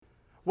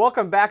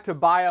Welcome back to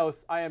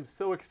BIOS. I am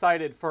so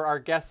excited for our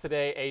guest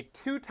today, a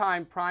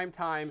two-time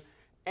Primetime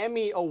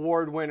Emmy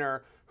Award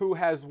winner who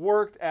has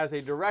worked as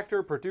a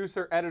director,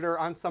 producer, editor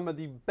on some of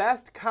the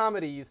best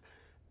comedies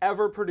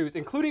ever produced,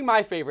 including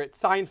my favorite,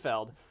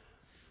 Seinfeld.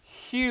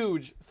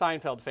 Huge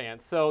Seinfeld fan.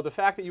 So the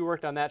fact that you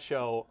worked on that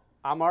show,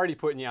 I'm already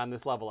putting you on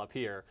this level up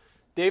here.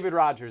 David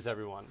Rogers,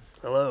 everyone.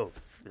 Hello.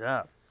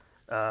 Yeah.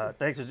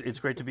 Thanks. It's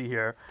great to be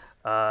here.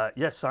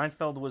 Yes,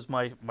 Seinfeld was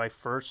my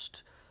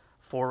first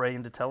foray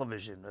into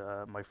television.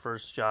 My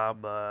first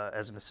job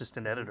as an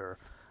assistant editor.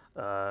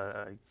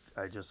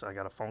 I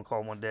got a phone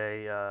call one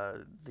day.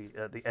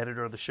 The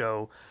editor of the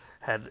show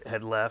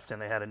had left,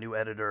 and they had a new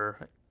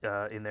editor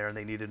in there, and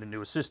they needed a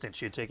new assistant.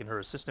 She had taken her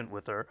assistant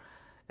with her,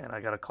 and I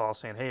got a call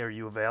saying, "Hey, are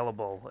you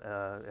available?"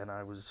 And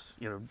I was,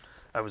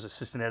 I was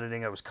assistant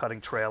editing. I was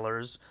cutting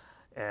trailers.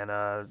 And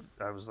I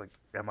was like,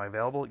 "Am I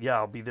available? Yeah,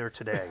 I'll be there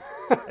today."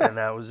 And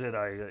that was it.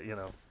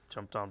 I,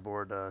 jumped on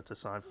board to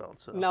Seinfeld.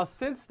 So Now,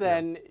 since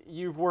then,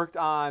 you've worked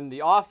on The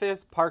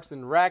Office, Parks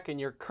and Rec,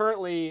 and you're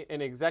currently an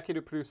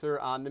executive producer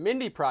on The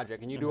Mindy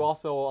Project, and you do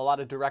also a lot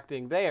of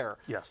directing there.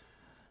 yes,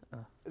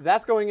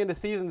 That's going into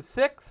season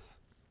 6.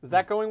 Is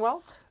that going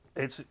well?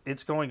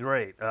 it's going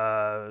great.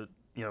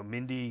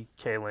 Mindy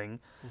Kaling,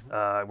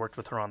 I worked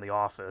with her on The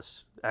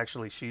Office.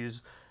 Actually,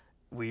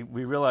 we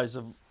realized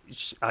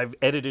I've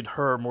edited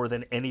her more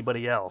than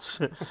anybody else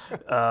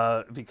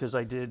because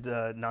I did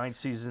 9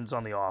 seasons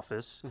on The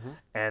Office,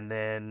 and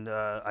then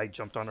I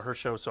jumped onto her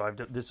show. So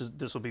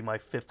this will be my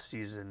 5th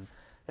season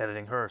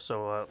editing her.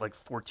 So like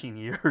 14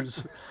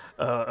 years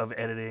of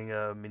editing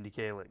Mindy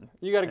Kaling.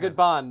 You got a good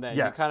bond then.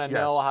 You Yes, kind of yes.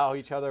 know how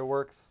each other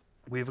works.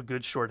 We have a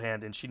good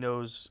shorthand, and she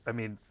knows. I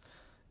mean,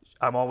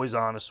 I'm always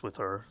honest with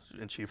her,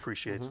 and she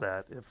appreciates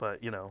that. If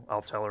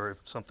I'll tell her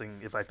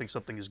if I think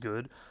something is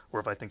good, or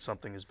if I think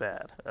something is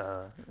bad,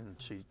 and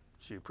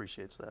she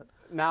appreciates that.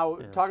 Now,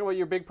 talking about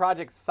your big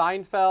projects,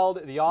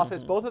 Seinfeld, The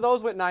Office, both of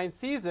those went 9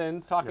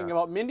 seasons. Talking Yeah.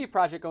 about Mindy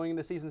Project going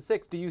into season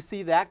 6, do you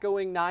see that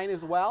going 9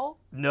 as well?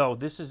 No,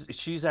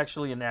 she's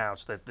actually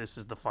announced that this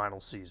is the final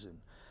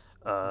season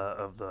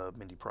of the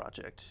Mindy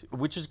Project,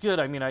 which is good.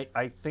 I mean,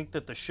 I think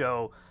that the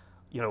show,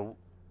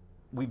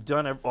 we've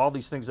done all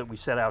these things that we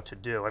set out to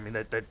do. I mean,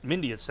 that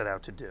Mindy had set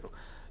out to do.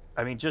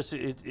 I mean, just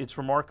it's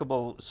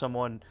remarkable.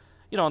 Someone,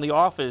 on The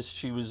Office,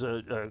 she was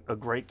a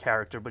great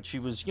character, but she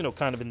was,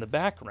 kind of in the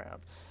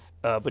background.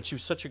 But she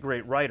was such a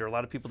great writer. A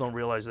lot of people don't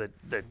realize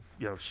that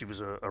she was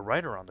a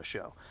writer on the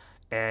show,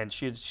 and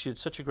she had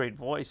such a great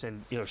voice.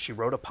 And she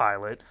wrote a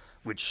pilot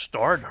which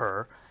starred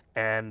her,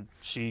 and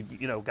she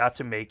got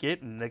to make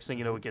it. And next thing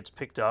you know, it gets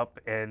picked up,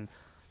 and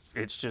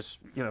it's just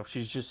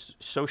she's just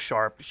so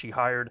sharp. She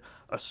hired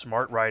a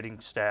smart writing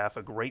staff,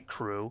 a great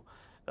crew.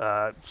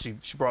 She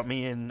brought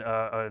me in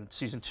on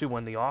season 2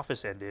 when The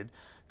Office ended,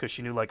 because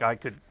she knew like I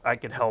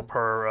could help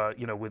her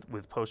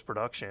with post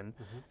production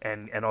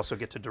and also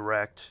get to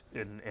direct,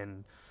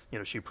 and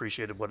she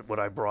appreciated what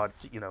I brought,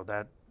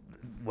 that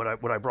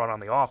what I brought on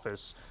The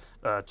Office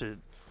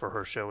for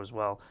her show as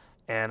well.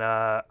 And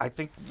I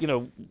think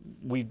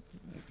we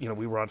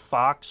were on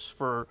Fox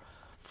for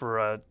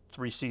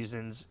 3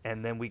 seasons,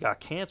 and then we got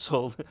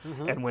canceled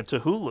and went to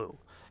Hulu.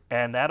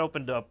 And that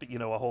opened up,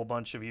 a whole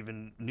bunch of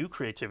even new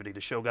creativity.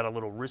 The show got a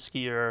little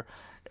riskier,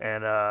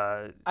 and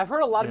I've heard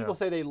a lot of people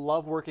say they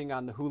love working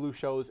on the Hulu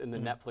shows and the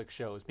Netflix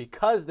shows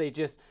because they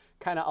just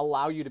kind of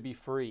allow you to be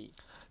free.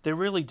 they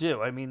really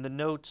do. I mean, the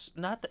notes,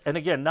 and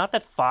again, not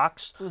that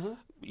Fox,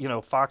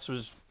 Fox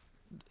was,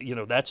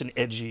 that's an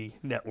edgy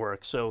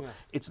network. So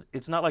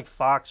it's not like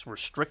Fox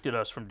restricted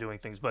us from doing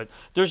things, but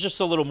there's just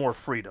a little more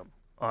freedom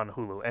on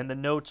Hulu, and the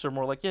notes are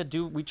more like,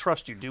 we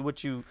trust you, do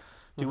what you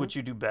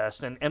do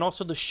best, and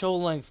also the show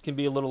length can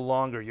be a little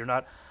longer. You're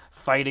not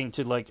fighting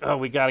to like, oh,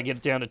 we got to get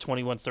it down to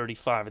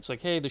 21:35. It's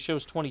like, hey, the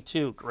show's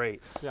 22,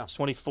 great. Yeah. It's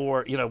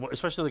 24.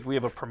 Especially like we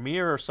have a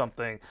premiere or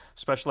something,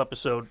 special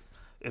episode.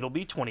 It'll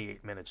be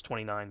 28 minutes,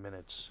 29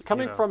 minutes.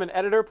 Coming from an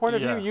editor point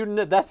of Yeah. view,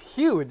 that's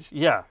huge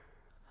Yeah.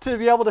 to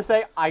be able to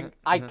say,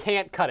 I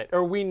can't cut it,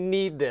 or we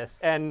need this,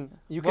 and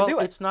you can do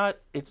it.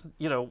 It's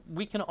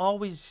we can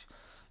always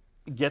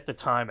get the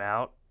time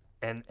out,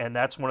 and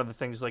that's one of the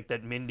things like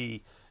that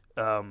Mindy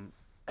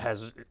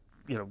has.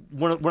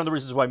 One of the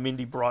reasons why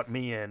Mindy brought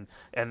me in,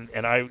 and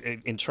I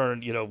in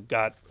turn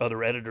got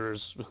other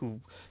editors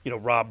who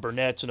Rob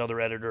Burnett's another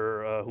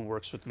editor who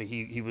works with me.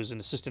 He was an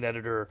assistant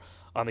editor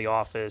on The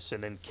Office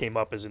and then came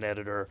up as an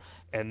editor,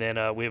 and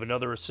then we have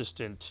another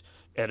assistant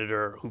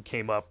editor who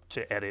came up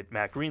to edit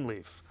Matt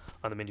Greenleaf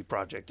on the Mindy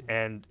Project.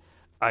 And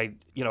I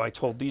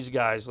told these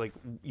guys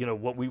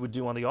what we would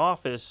do on The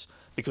Office,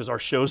 because our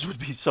shows would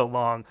be so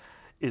long,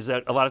 is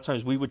that a lot of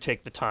times we would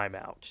take the time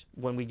out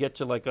when we get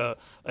to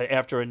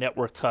after a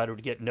network cut or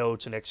to get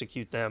notes and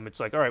execute them. It's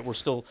like, all right, we're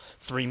still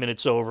 3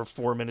 minutes over,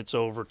 4 minutes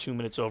over, 2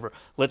 minutes over.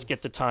 Let's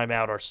get the time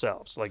out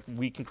ourselves. Like,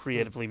 we can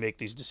creatively make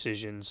these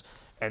decisions,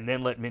 and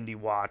then let Mindy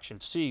watch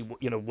and see,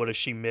 what does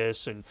she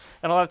miss? And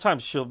a lot of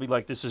times she'll be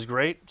like, this is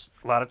great.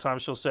 A lot of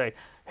times she'll say,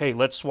 hey,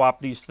 let's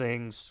swap these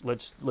things.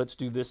 Let's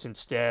do this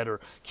instead, or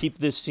keep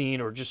this scene,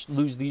 or just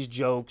lose these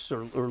jokes,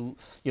 or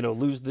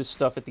lose this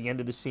stuff at the end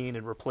of the scene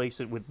and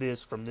replace it with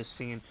this from this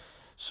scene.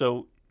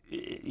 So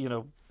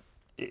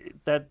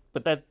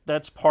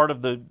that's part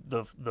of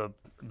the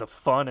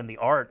fun and the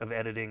art of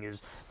editing,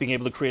 is being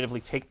able to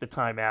creatively take the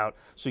time out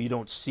so you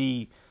don't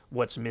see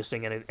what's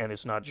missing and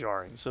it's not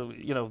jarring. So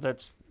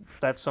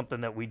that's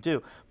something that we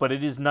do. But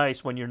it is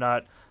nice when you're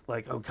not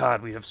like, oh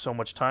God, we have so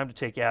much time to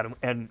take out,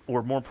 and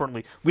or more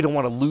importantly, we don't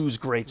want to lose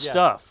great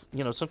stuff.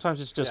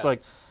 Sometimes it's just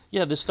like,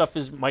 yeah, this stuff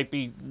might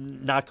be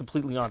not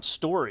completely on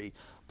story,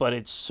 but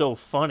it's so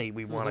funny.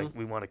 We want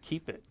to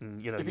keep it.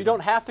 And if you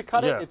don't have to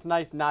cut it, it's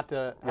nice not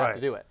to have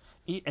to do it.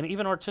 And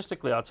even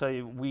artistically, I'll tell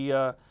you, we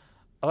a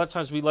lot of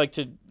times we like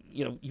to,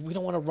 we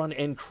don't want to run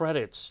end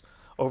credits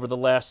over the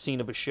last scene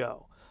of a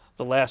show.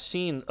 The last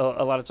scene,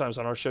 a lot of times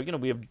on our show,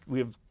 we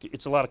have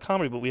it's a lot of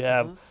comedy, but we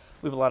have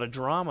a lot of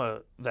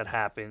drama that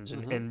happens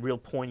and real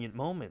poignant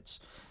moments,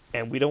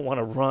 and we don't want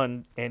to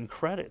run end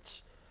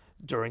credits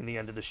during the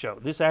end of the show.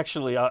 This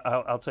actually,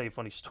 I'll tell you a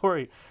funny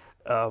story,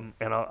 and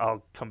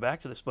I'll come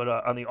back to this. But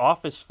on the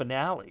Office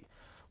finale,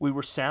 we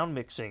were sound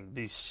mixing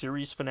the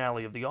series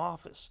finale of The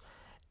Office.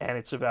 And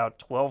it's about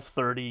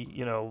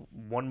 12:30,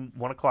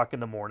 1 o'clock in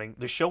the morning.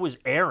 The show is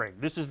airing.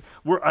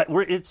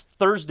 It's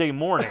Thursday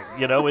morning.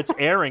 It's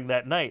airing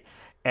that night,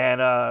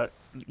 and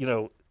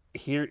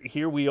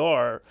here we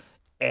are,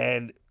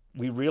 and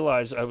we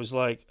realize, I was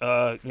like,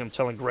 I'm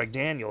telling Greg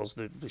Daniels,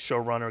 the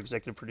showrunner,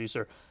 executive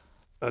producer,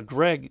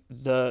 Greg,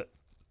 the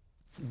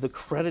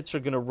credits are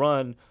going to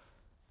run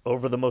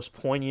over the most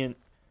poignant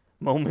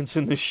moments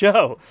in the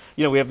show.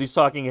 We have these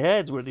talking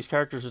heads where these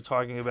characters are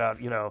talking about,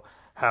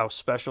 how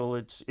special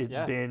it's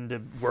been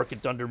to work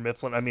at Dunder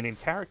Mifflin. I mean, in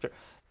character.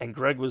 And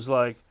Greg was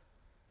like,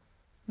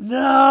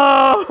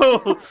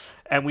 no!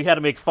 And we had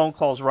to make phone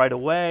calls right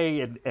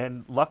away.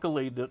 And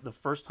luckily, the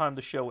first time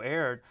the show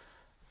aired,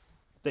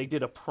 they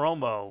did a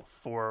promo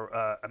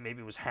for,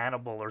 maybe it was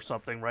Hannibal or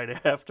something right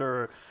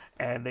after.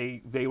 And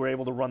they were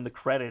able to run the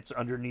credits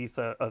underneath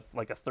a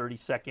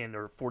 30-second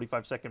or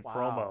 45-second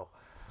promo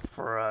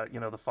for,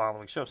 the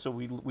following show. So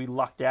we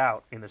lucked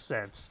out, in a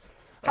sense.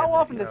 How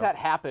often does that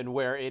happen,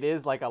 where it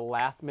is like a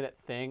last-minute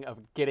thing of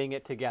getting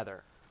it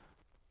together?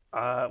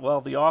 Well,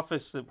 The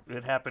Office,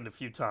 it happened a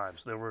few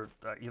times. There were,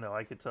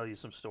 I could tell you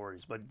some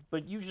stories, but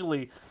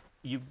usually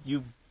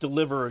you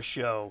deliver a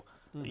show,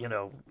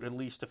 at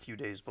least a few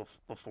days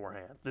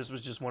beforehand. This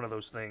was just one of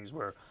those things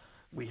where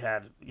we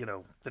had,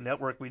 the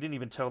network. We didn't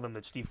even tell them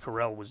that Steve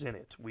Carell was in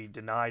it. We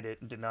denied it.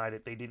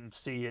 They didn't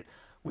see it.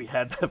 We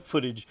had that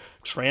footage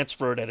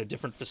transferred at a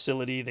different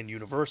facility than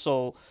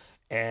Universal.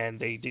 And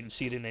they didn't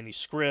see it in any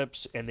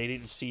scripts, and they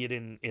didn't see it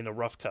in a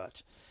rough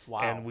cut. Wow.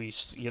 And we,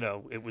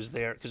 it was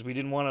there because we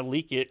didn't want to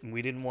leak it, and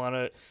we didn't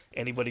want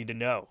anybody to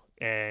know.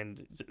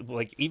 And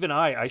like, even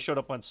I showed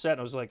up on set,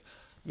 and I was like,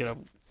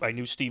 I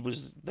knew Steve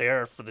was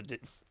there for the,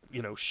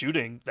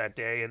 shooting that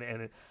day, and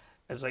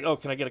I was like, oh,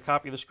 can I get a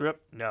copy of the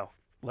script? No,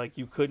 like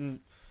you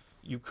couldn't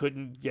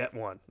get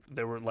one.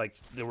 There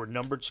were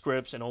numbered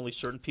scripts, and only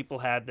certain people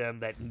had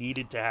them that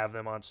needed to have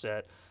them on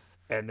set.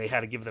 And they had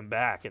to give them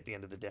back at the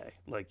end of the day.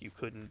 Like, you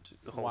couldn't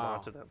hold on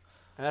to them.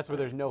 And that's where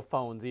there's no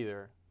phones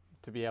either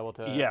to be able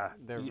to. Yeah,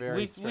 they're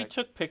very strict. We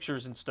took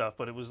pictures and stuff,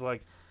 but it was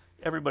like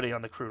everybody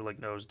on the crew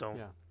knows don't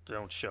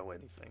show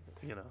anything.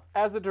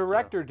 As a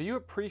director, do you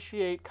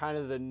appreciate kind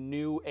of the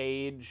new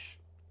age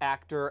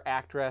actor,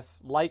 actress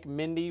like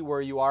Mindy,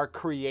 where you are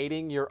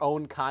creating your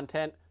own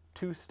content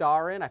to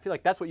star in? I feel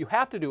like that's what you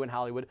have to do in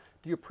Hollywood.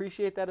 Do you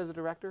appreciate that as a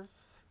director?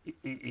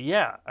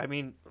 Yeah, I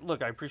mean,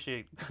 look, I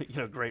appreciate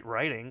great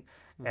writing,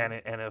 and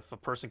if a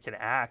person can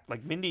act,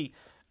 like Mindy,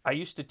 I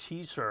used to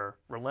tease her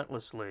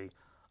relentlessly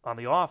on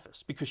The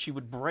Office because she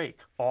would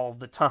break all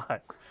the time,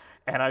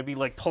 and I'd be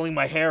like pulling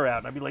my hair out,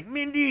 and I'd be like,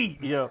 Mindy,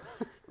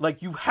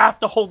 like you have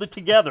to hold it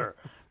together,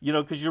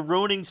 because you're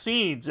ruining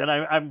scenes, and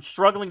I'm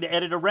struggling to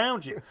edit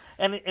around you.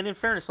 And in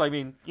fairness, I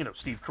mean,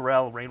 Steve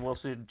Carell, Rainn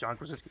Wilson, John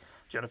Krasinski,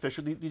 Jenna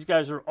Fisher, these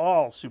guys are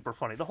all super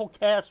funny. The whole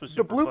cast was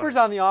super funny. The bloopers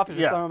on The Office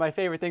are some of my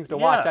favorite things to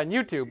watch on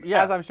YouTube,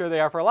 as I'm sure they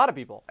are for a lot of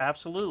people.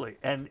 Absolutely.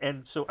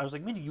 And so I was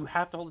like, Mindy, you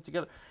have to hold it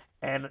together.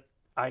 And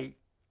I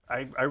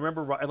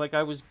remember, like,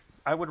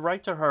 I would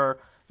write to her,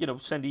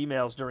 send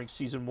emails during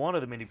season 1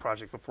 of the Mindy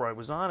Project before I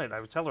was on it. I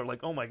would tell her,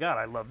 like, oh my God,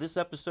 I love this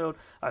episode.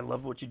 I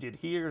love what you did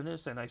here and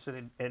this. And I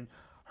said, and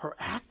her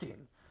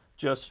acting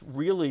just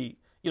really,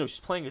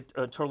 she's playing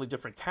a totally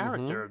different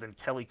character than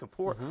Kelly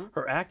Kapoor.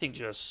 Her acting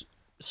just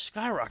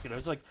skyrocketed. I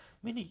was like,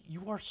 Mindy,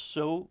 you are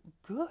so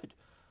good.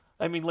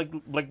 I mean, like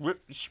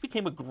she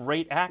became a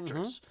great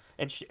actress,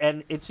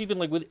 and it's even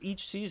like with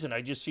each season,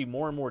 I just see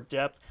more and more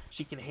depth.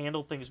 She can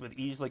handle things with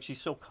ease. Like,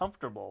 she's so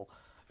comfortable,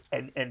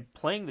 and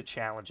playing the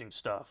challenging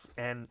stuff.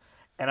 And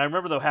I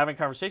remember though having a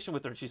conversation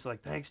with her, and she's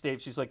like, "Thanks,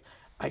 Dave." She's like,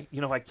 I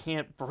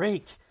can't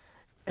break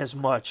as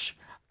much.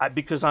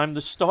 Because I'm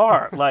the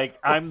star, like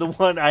I'm the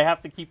one. I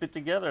have to keep it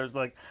together. It's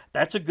like,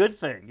 that's a good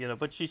thing,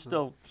 But she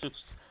still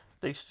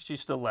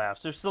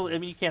laughs. There's still, I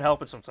mean, you can't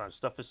help it sometimes.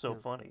 Stuff is so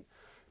funny.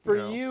 For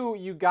know?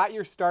 you got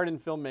your start in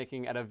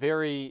filmmaking at a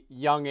very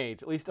young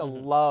age, at least a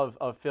love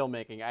of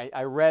filmmaking.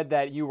 I read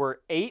that you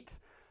were 8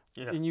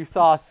 Yeah. and you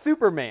saw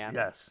Superman.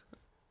 Yes.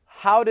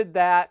 How did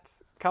that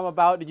come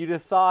about? Did you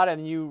just saw it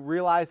and you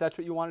realized that's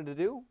what you wanted to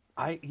do?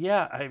 I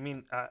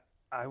mean,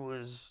 I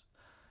was,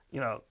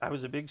 I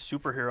was a big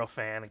superhero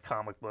fan and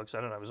comic books.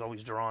 I don't know. I was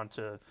always drawn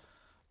to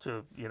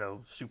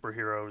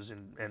superheroes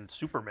and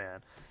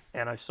Superman,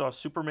 and I saw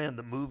Superman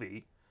the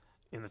movie.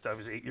 I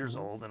was 8 years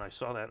old, and I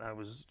saw that, and I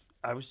was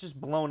just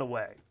blown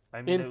away.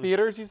 I mean, In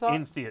theaters, you saw?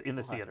 in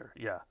the theater.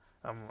 Yeah,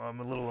 I'm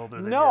a little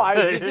older than No,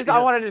 you. I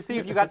wanted to see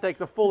if you got like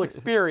the full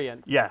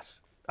experience.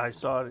 Yes, I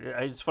saw it.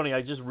 It's funny.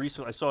 I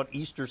saw it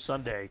Easter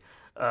Sunday.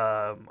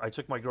 I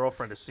took my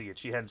girlfriend to see it.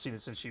 She hadn't seen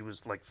it since she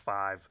was like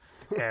 5,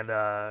 and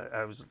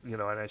I was,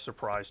 and I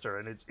surprised her.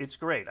 And it's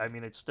great. I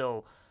mean, it's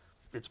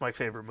my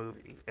favorite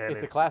movie. And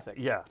It's a classic.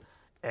 Yeah,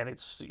 and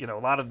it's a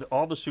lot of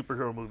all the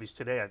superhero movies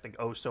today, I think,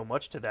 owe so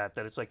much to that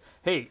it's like,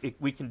 hey,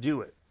 we can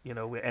do it.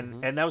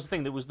 And that was the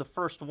thing. That was the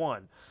first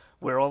one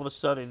where all of a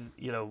sudden,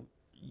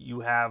 you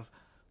have,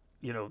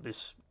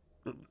 this.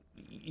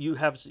 You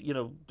have,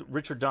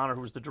 Richard Donner,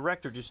 who was the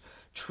director, just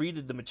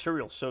treated the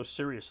material so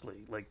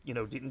seriously. Like,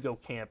 didn't go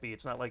campy.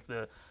 It's not like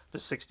the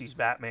 60s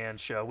Batman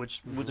show,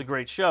 which was a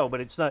great show,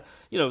 but it's not,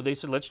 they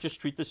said, let's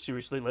just treat this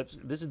seriously.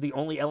 This is the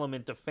only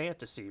element of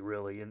fantasy,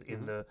 really,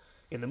 in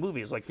the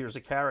movie. Is like, here's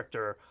a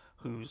character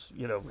who's,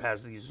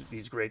 has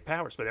these great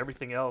powers, but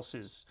everything else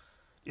is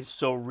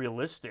so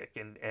realistic.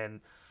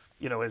 And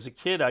as a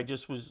kid, I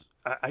just was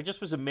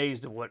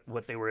amazed at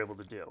what they were able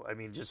to do. I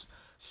mean, just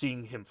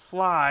seeing him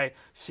fly,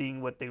 seeing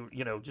what they,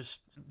 just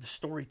the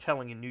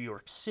storytelling in New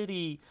York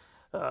City,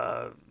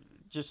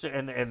 just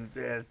and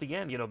at the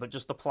end,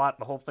 just the plot,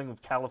 the whole thing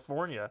of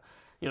California,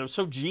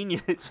 so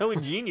genius, so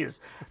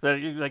ingenious that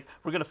you're like,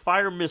 we're gonna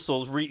fire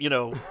missiles,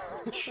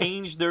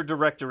 change their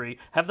directory,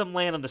 have them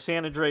land on the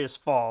San Andreas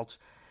Fault.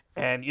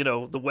 And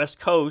the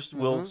West Coast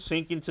will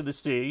sink into the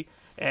sea,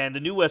 and the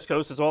new West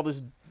Coast is all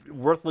this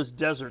worthless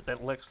desert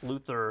that Lex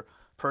Luthor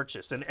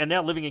purchased. And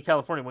now living in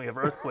California, when we have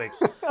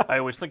earthquakes, I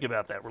always think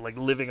about that. We're like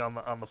living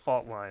on the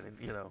fault line, and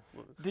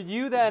Did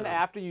you then,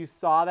 after you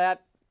saw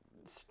that,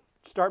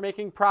 start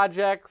making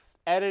projects,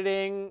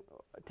 editing?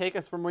 Take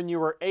us from when you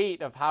were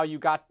 8 of how you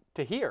got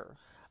to here.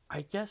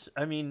 I guess,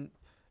 I mean,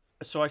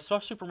 so I saw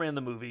Superman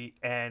the movie,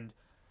 and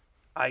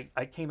I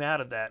came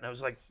out of that, and I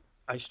was like,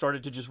 I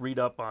started to just read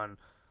up on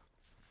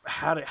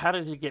how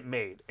does it get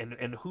made,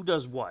 and who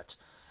does what.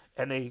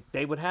 And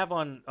they would have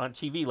on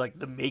TV like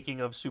the making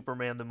of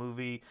Superman the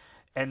movie,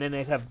 and then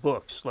they'd have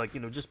books like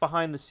just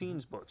behind the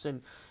scenes books,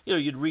 and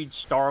you'd read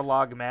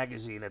Starlog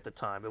magazine at the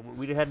time, and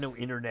we had no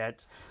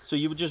internet, so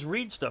you would just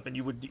read stuff, and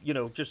you would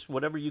just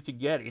whatever you could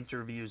get,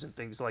 interviews and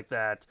things like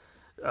that.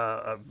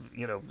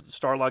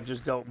 Starlog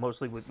just dealt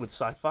mostly with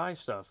sci-fi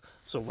stuff,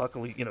 so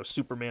luckily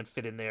Superman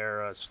fit in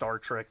there, Star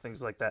Trek,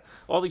 things like that,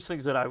 all these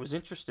things that I was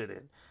interested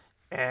in.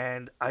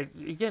 And I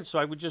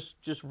would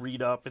just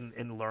read up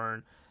and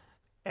learn.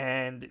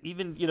 And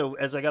even,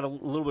 as I got a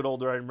little bit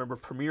older, I remember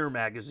Premiere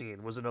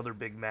Magazine was another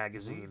big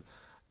magazine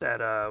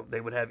that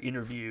they would have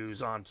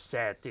interviews on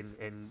set,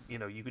 and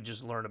you could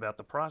just learn about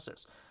the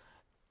process.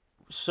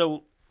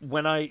 So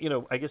when I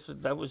guess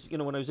that was,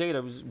 when I was 8, I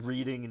was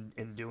reading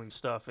and doing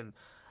stuff. And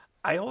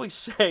I always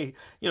say,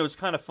 it's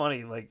kind of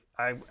funny. Like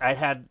I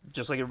had,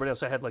 just like everybody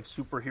else, I had like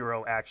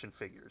superhero action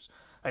figures.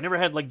 I never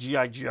had like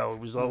G.I. Joe. It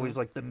was always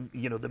like the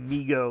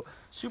Mego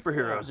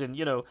superheroes. Yeah.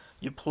 And,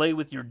 you play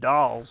with your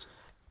dolls,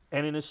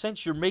 and in a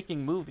sense, you're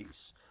making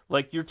movies.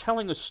 Like, you're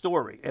telling a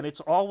story, and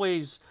it's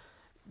always,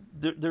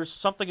 there's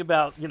something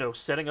about,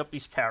 setting up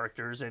these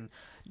characters, and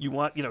you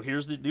want,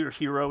 here's your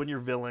hero and your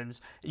villains.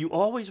 You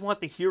always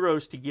want the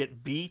heroes to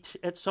get beat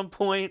at some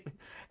point,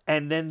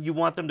 and then you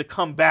want them to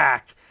come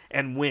back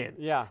and win.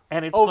 Yeah.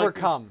 And it's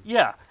overcome. Like,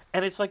 yeah.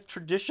 And it's like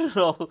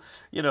traditional,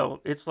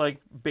 it's like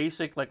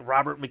basic, like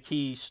Robert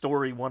McKee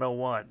story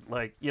 101.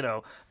 Like,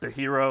 the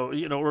hero,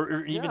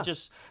 or even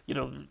just,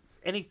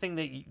 anything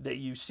that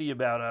you see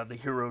about the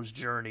hero's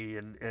journey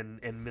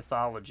and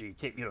mythology.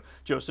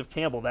 Joseph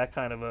Campbell, that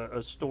kind of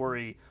a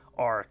story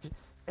arc.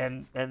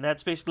 And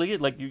that's basically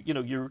it. Like,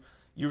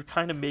 you're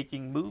kind of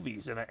making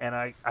movies. And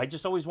I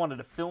just always wanted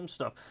to film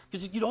stuff,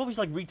 because you'd always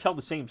like retell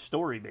the same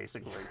story,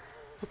 basically.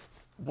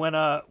 When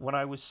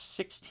I was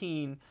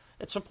 16,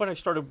 at some point I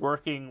started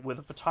working with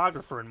a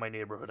photographer in my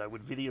neighborhood. I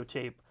would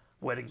videotape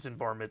weddings and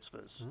bar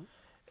mitzvahs,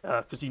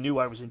 because he knew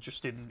I was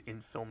interested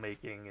in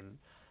filmmaking. And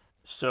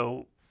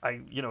so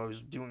I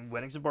was doing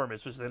weddings and bar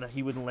mitzvahs. Then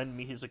he would lend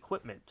me his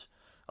equipment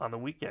on the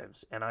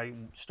weekends, and I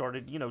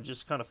started,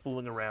 just kind of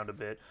fooling around a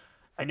bit.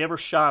 I never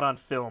shot on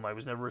film. I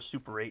was never a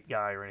Super 8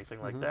 guy or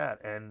anything like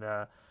that. And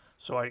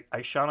so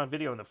I shot on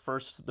video, and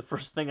the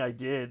first thing I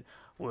did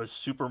was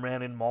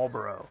Superman in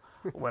Marlboro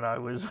when I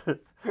was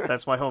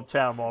that's my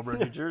hometown, Marlboro,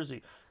 New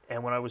Jersey.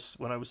 And when I was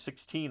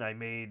 16, I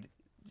made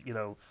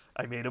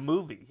a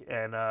movie,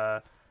 and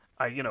I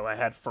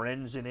had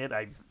friends in it.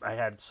 I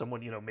had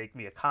someone make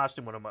me a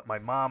costume. My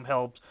mom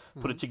helped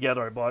put it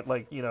together. I bought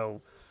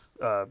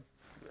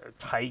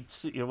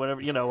tights,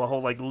 whatever, a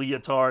whole like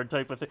leotard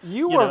type of thing.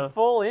 You were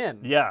full in.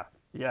 Yeah,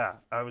 yeah.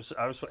 I was,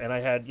 and I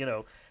had,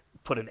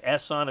 put an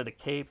S on it, a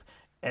cape,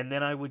 and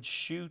then I would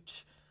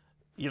shoot,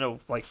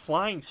 like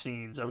flying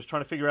scenes. I was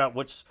trying to figure out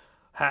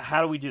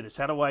how do we do this?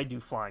 How do I do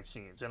flying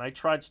scenes? And I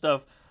tried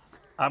stuff.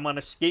 I'm on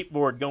a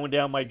skateboard going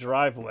down my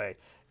driveway,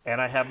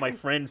 and I have my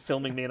friend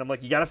filming me, and I'm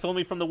like, you got to film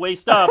me from the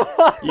waist up.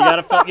 You got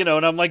to film,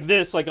 and I'm like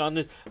this, like on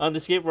the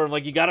skateboard. I'm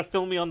like, you got to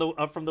film me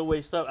from the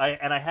waist up.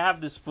 I have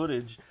this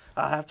footage.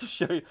 I have to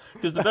show you,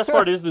 because the best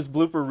part is this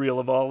blooper reel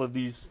of all of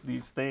these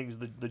things,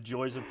 the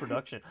joys of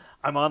production.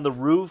 I'm on the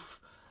roof,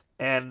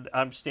 and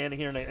I'm standing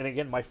here, and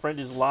again, my friend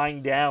is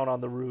lying down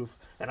on the roof,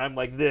 and I'm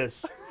like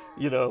this,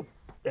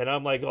 and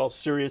I'm like all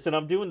serious, and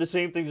I'm doing the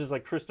same things as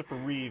like Christopher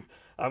Reeve.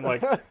 I'm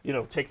like,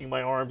 taking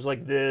my arms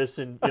like this,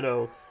 and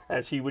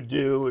as he would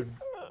do, and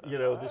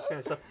this kind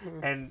of stuff.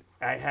 And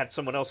I had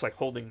someone else like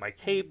holding my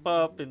cape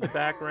up in the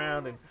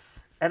background,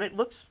 and it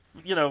looks,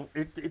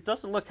 it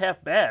doesn't look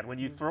half bad when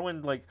you throw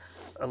in like,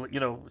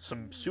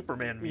 some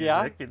Superman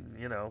music, and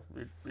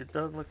it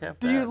doesn't look half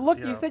bad. Do you look?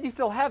 You said you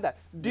still have that.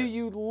 Do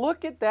you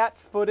look at that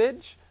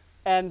footage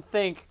and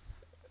think,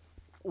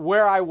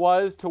 where I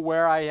was to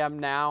where I am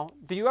now?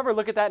 Do you ever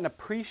look at that and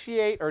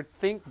appreciate or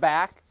think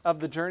back of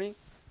the journey?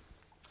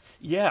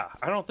 Yeah,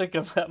 I don't think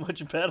I'm that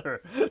much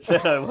better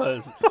than I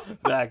was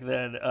back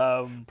then.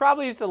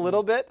 Probably just a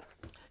little bit.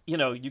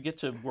 You get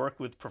to work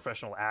with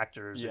professional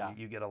actors, Yeah. and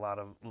you get a lot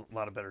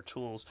of better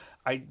tools.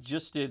 I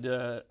just did.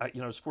 I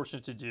was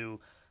fortunate to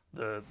do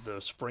the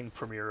spring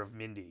premiere of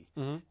Mindy,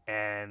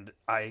 and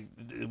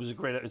it was a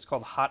great. It's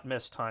called Hot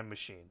Mess Time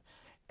Machine.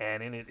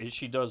 And in it,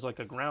 she does like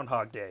a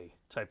Groundhog Day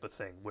type of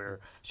thing where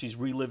she's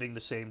reliving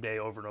the same day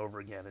over and over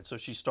again. And so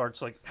she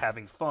starts like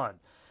having fun.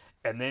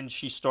 And then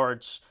she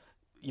starts,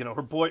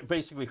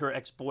 basically her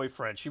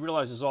ex-boyfriend. She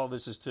realizes all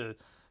this is to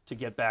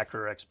get back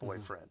her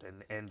ex-boyfriend.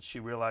 And she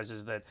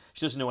realizes that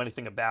she doesn't know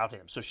anything about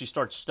him. So she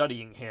starts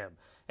studying him.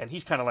 And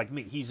he's kind of like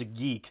me. He's a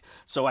geek.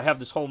 So I have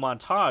this whole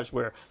montage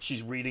where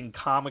she's reading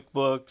comic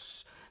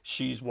books.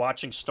 She's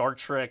watching Star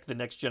Trek: The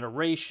Next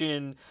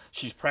Generation.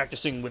 She's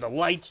practicing with a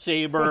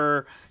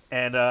lightsaber,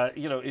 and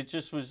it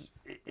just was.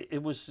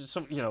 It was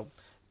some,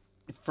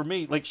 for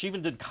me, like she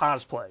even did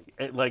cosplay,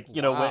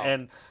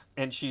 Wow.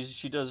 and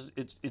she does.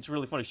 It's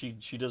really funny.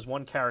 She does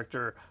one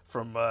character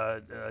from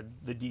the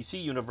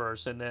DC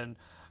universe, and then.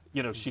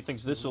 She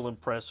thinks this will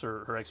impress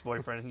her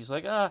ex-boyfriend. And he's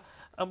like,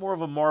 I'm more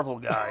of a Marvel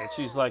guy. And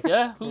she's like,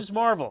 yeah, who's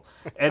Marvel?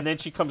 And then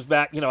she comes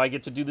back, I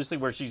get to do this thing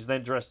where she's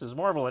then dressed as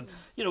Marvel. And,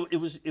 it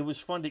was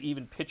fun to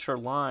even pitch her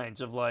lines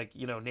of like,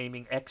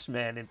 naming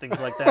X-Men and things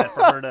like that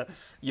for her to,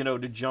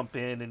 to jump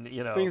in and,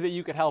 Things that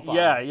you could help on.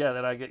 Yeah,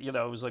 that I get, it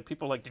was like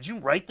people like, did you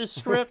write this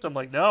script? I'm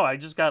like, no, I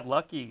just got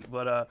lucky.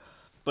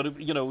 But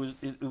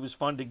it was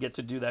fun to get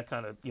to do that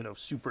kind of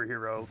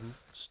superhero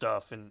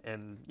stuff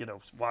and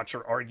watch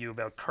her argue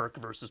about Kirk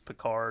versus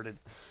Picard and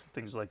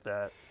things like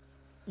that.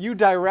 You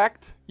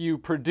direct, you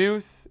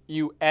produce,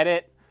 you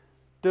edit.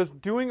 Does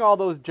doing all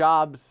those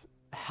jobs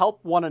help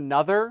one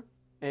another?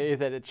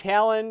 Is it a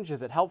challenge?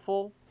 Is it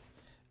helpful?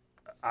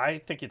 I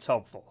think it's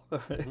helpful.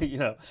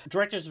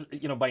 Directors,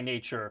 by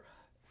nature,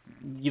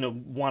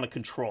 want to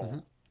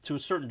control. To a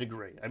certain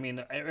degree. I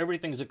mean,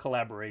 everything's a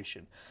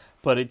collaboration.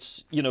 But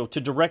it's, to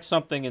direct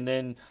something and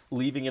then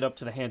leaving it up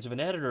to the hands of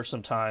an editor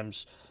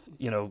sometimes,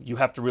 you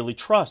have to really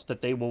trust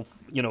that they will,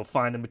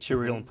 find the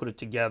material and put it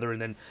together. And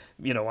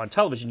then, on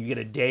television, you get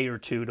a day or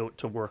two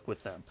to work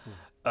with them.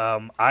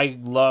 I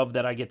love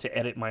that I get to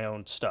edit my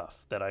own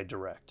stuff that I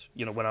direct,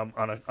 when I'm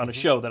on a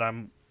show that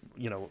I'm,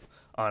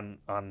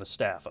 on the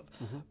staff of.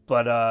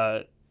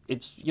 But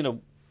it's,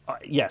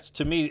 yes,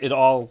 to me,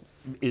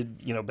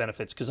 it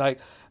benefits because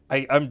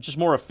I'm just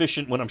more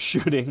efficient when I'm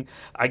shooting.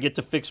 I get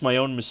to fix my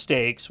own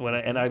mistakes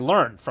and I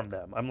learn from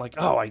them. I'm like,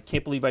 oh, I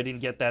can't believe I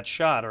didn't get that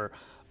shot, or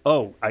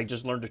oh, I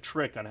just learned a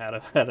trick on how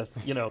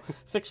to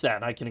fix that,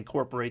 and I can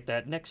incorporate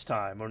that next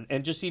time.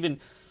 And just even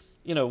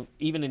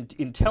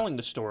in telling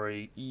the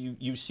story,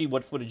 you see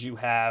what footage you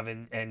have,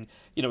 and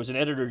as an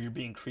editor, you're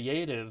being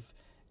creative,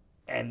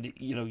 and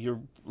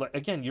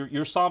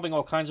you're solving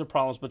all kinds of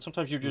problems, but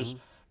sometimes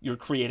you're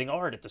creating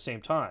art at the same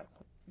time.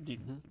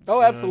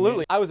 Oh,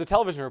 absolutely. I was a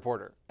television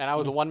reporter, and I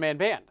was a one-man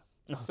band.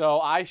 So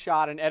I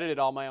shot and edited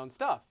all my own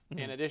stuff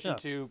in addition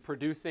to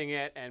producing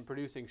it and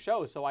producing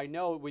shows. So I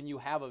know when you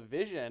have a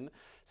vision,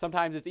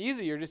 sometimes it's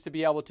easier just to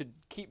be able to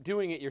keep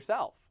doing it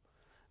yourself.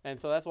 And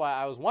so that's why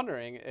I was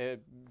wondering,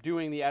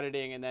 doing the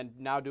editing and then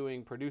now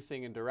doing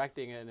producing and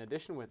directing in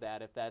addition with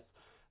that, if that's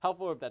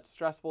helpful or if that's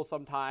stressful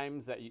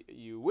sometimes, that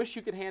you wish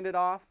you could hand it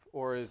off,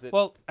 or is it?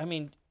 Well, I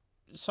mean,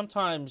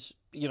 sometimes,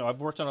 I've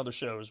worked on other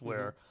shows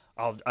where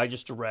I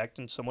just direct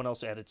and someone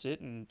else edits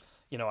it, and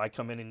I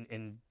come in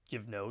and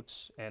give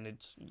notes, and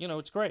it's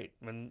it's great,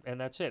 and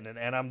that's it,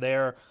 and I'm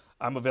there,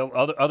 I'm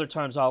available. Other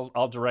times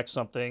I'll direct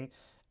something,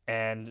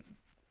 and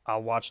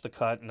I'll watch the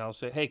cut, and I'll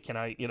say, hey, can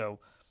I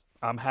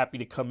I'm happy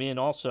to come in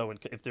also, and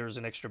if there's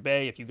an extra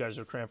bay, if you guys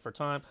are cramped for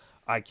time,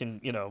 I can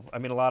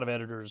a lot of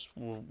editors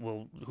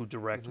will who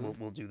direct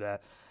will do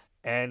that.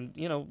 and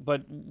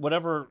but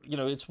whatever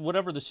it's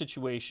whatever the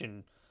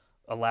situation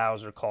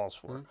allows or calls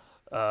for.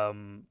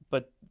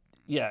 But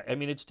yeah, I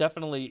mean, it's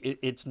definitely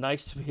it's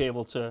nice to be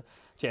able to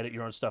edit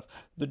your own stuff.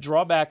 The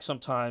drawback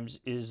sometimes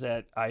is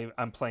that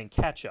I'm playing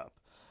catch up.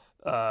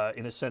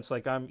 In a sense,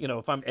 like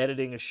if I'm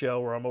editing a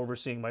show or I'm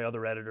overseeing my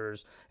other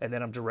editors, and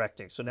then I'm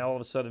directing. So now all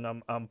of a sudden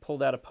I'm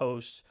pulled out of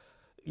post,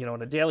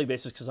 on a daily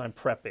basis because I'm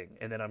prepping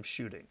and then I'm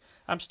shooting.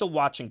 I'm still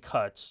watching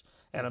cuts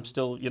and I'm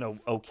still,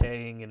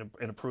 okaying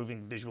and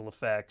approving visual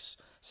effects,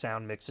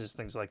 sound mixes,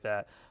 things like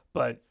that.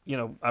 But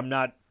I'm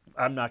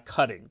not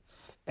cutting.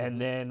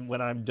 And then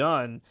when I'm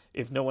done,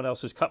 if no one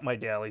else has cut my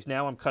dailies,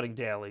 now I'm cutting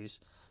dailies.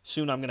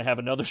 Soon I'm going to have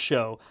another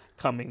show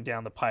coming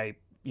down the pipe,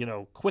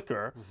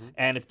 quicker.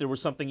 And if there was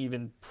something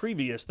even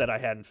previous that I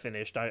hadn't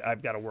finished,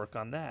 I've got to work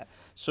on that.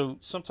 So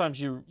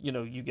sometimes you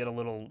get a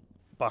little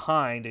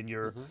behind and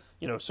you're,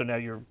 so now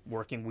you're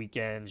working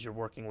weekends, you're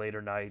working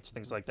later nights,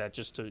 things like that,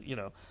 just to,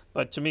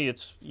 but to me,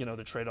 it's,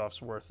 the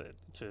trade-off's worth it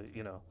to.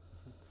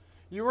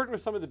 You worked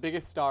with some of the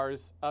biggest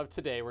stars of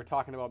today. We're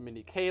talking about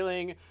Mindy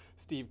Kaling,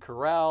 Steve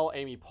Carell,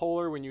 Amy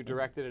Poehler when you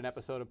directed an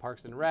episode of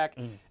Parks and Rec.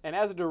 And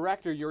as a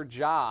director, your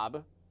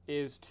job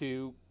is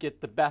to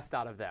get the best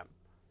out of them.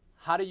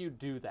 How do you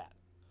do that?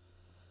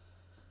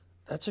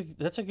 That's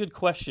a good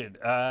question.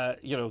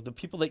 The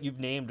people that you've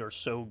named are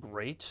so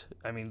great.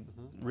 I mean,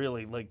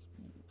 really, like,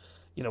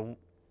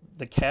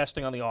 the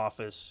casting on The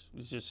Office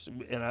is just,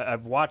 and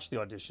I've watched the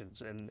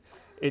auditions, and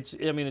it's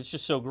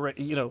just so great.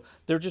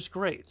 They're just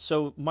great.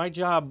 So my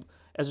job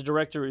as a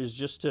director is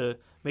just to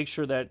make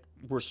sure that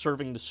we're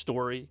serving the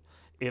story.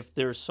 If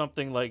there's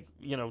something like,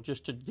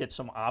 just to get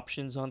some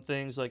options on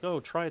things like, oh,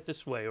 try it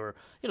this way. Or,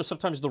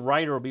 sometimes the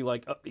writer will be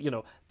like,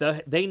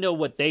 they know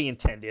what they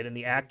intended and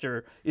the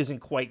actor isn't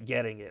quite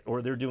getting it,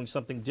 or they're doing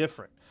something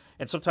different.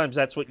 And sometimes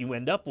that's what you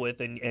end up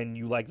with and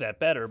you like that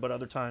better. But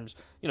other times,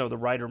 the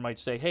writer might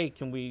say, hey,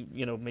 can we,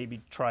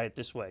 maybe try it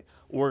this way?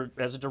 Or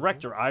as a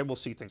director, I will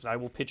see things. I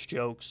will pitch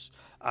jokes.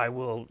 I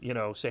will,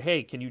 say,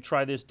 hey, can you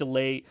try this?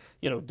 Delay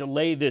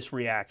this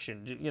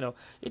reaction.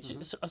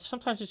 It's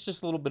sometimes it's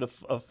just a little bit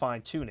of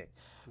fine tuning.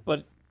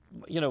 But,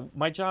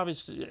 my job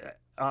is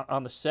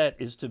on the set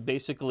is to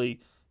basically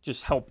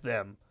just help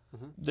them.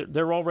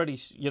 They're already,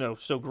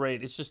 so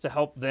great. It's just to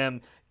help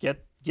them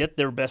get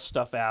their best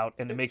stuff out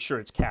and to make sure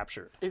it's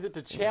captured. Is it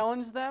to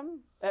challenge them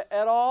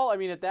at all? I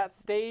mean, at that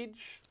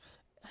stage?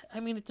 I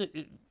mean,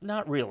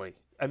 not really.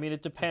 I mean,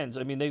 it depends.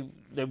 I mean,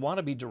 they want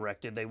to be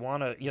directed. They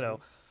want to,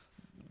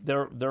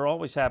 they're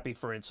always happy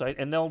for insight,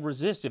 and they'll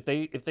resist if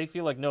they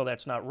feel like, no,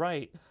 that's not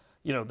right.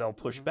 They'll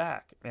push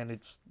back, and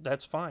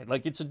that's fine.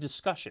 Like, it's a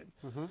discussion.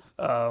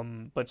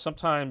 But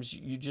sometimes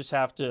you just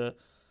have to,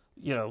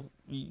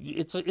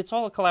 it's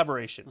all a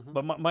collaboration.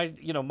 But my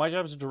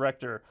job as a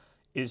director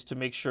is to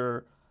make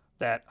sure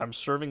that I'm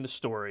serving the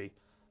story.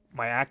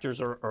 My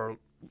actors are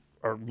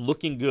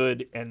looking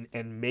good and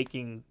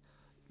making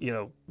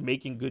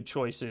good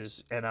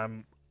choices, and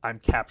I'm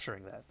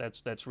capturing that.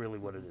 That's really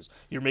what it is.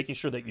 You're making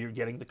sure that you're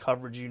getting the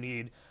coverage you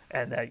need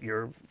and that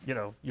you're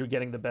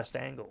getting the best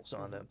angles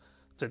on them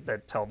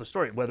that tell the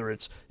story. Whether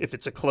if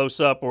it's a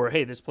close up or,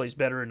 hey, this plays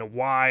better in a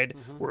wide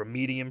or a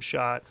medium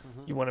shot,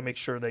 you want to make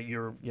sure that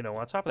you're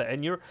on top of that.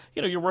 And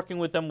you're working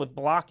with them with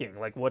blocking,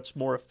 like what's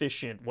more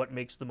efficient, what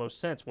makes the most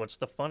sense, what's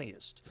the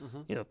funniest,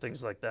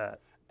 things like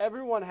that.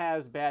 Everyone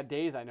has bad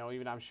days, I know.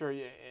 Even I'm sure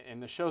in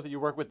the shows that you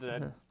work with,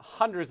 the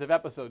hundreds of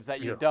episodes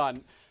that you've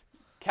done,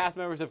 cast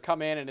members have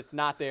come in and it's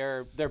not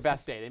their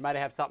best day. They might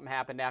have something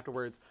happen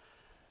afterwards.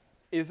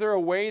 Is there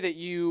a way that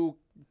you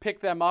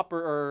pick them up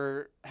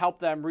or help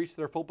them reach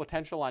their full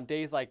potential on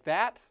days like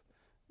that?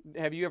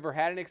 Have you ever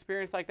had an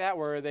experience like that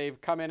where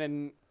they've come in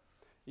and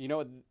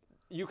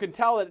you can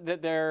tell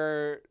that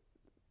they're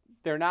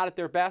not at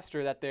their best,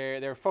 or that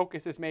their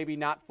focus is maybe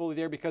not fully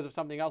there because of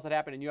something else that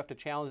happened, and you have to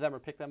challenge them or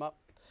pick them up?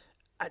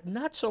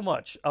 Not so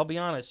much. I'll be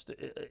honest.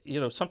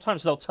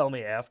 Sometimes they'll tell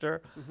me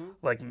after,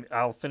 like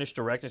I'll finish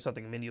directing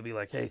something, and Mindy will be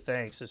like, "Hey,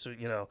 thanks.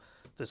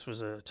 This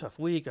was a tough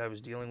week. I was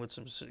dealing with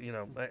some,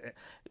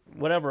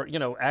 whatever.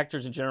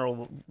 Actors in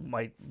general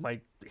might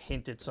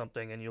hint at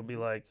something, and you'll be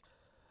like,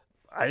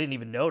 I didn't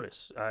even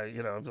notice. I'd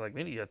be like,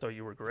 Mindy, I thought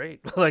you were great.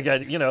 Like,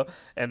 and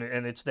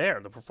it's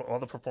there. All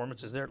the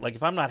performance is there. Like,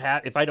 if I'm not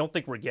if I don't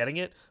think we're getting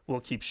it, we'll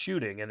keep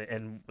shooting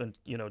and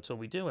until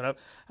we do. And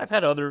I've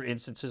had other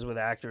instances with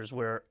actors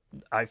where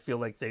I feel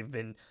like they've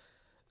been,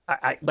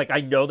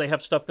 I know they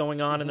have stuff going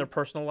on in their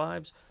personal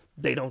lives.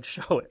 They don't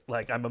show it.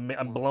 Like,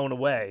 I'm blown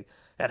away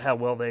at how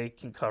well they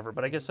can cover.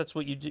 But I guess that's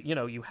what you do.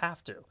 You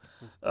have to.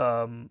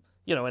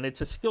 And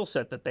it's a skill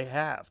set that they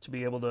have to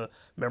be able to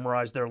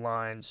memorize their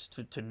lines,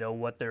 to know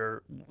what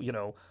their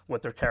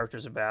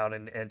character's about,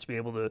 and to be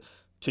able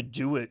to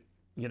do it,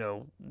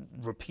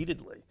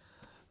 repeatedly.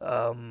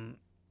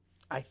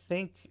 I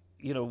think,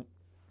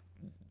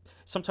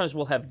 sometimes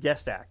we'll have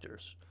guest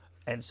actors,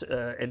 and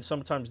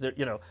sometimes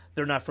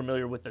they're not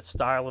familiar with the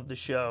style of the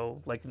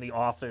show. Like in The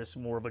Office,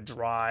 more of a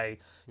dry,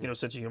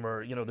 sense of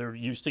humor. They're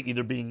used to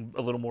either being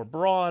a little more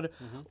broad,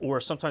 or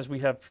sometimes we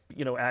have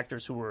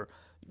actors who are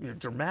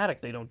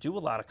dramatic. They don't do a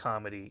lot of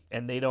comedy,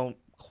 and they don't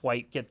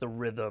quite get the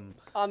rhythm.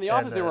 On The and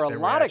Office, there were a the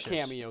lot of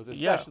reactions. cameos,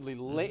 Yeah. especially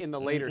late in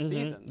the later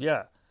seasons.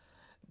 Yeah,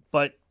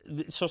 but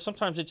so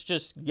sometimes it's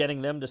just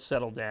getting them to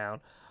settle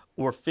down,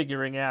 or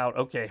figuring out,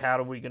 okay, how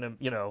are we gonna,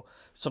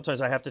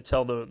 sometimes I have to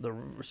tell the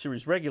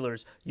series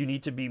regulars, you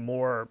need to be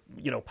more,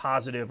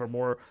 positive or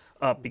more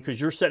up, because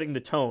you're setting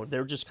the tone.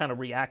 They're just kind of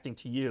reacting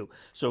to you.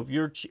 So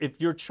if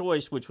your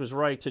choice, which was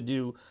right, to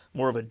do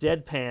more of a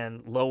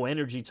deadpan, low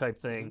energy type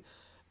thing,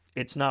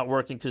 it's not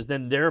working, because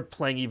then they're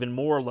playing even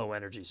more low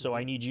energy. So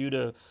I need you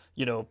to,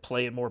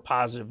 play it more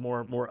positive,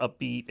 more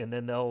upbeat, and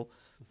then they'll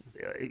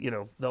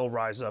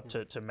rise up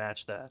to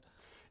match that.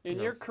 In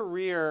your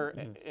career,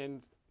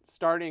 and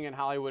starting in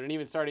Hollywood, and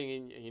even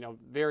starting in,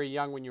 very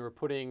young when you were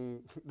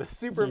putting the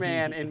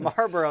Superman and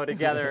Marlboro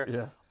together,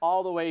 Yeah.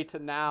 all the way to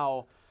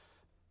now,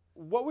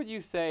 what would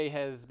you say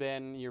has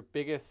been your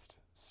biggest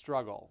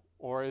struggle?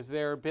 Or has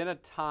there been a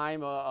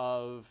time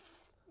of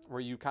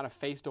where you kind of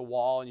faced a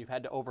wall and you've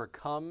had to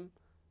overcome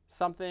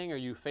something, or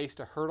you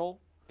faced a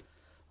hurdle?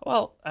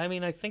 Well, I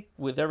mean, I think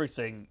with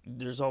everything,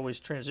 there's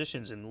always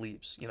transitions and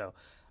leaps.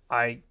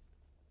 I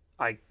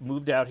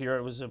moved out here.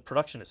 I was a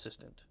production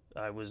assistant.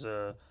 I was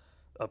a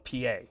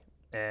PA,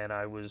 and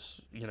I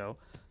was,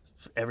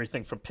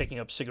 everything from picking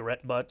up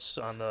cigarette butts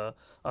on the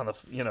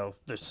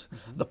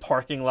the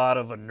parking lot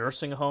of a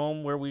nursing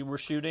home where we were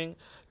shooting,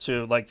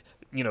 to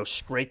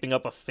scraping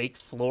up a fake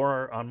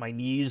floor on my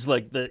knees,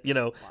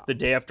 the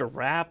day after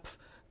wrap,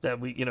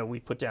 that we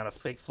put down a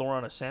fake floor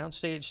on a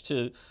soundstage,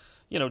 to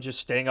just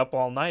staying up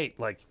all night,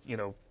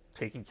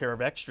 taking care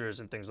of extras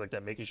and things like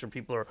that, making sure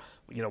people are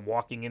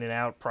walking in and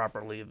out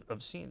properly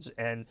of scenes.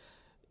 And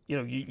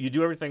you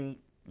do everything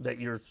that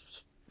you're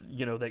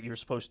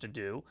supposed to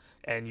do,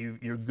 and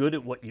you're good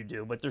at what you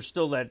do, but there's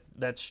still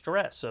that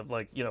stress of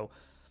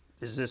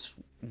is this,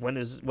 when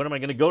am I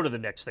going to go to the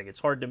next thing? It's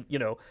hard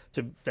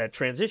to that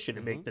transition,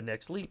 to make the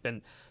next leap.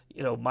 And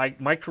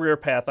my career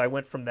path, I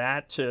went from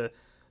that to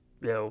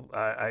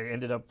I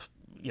ended up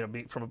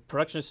being from a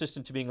production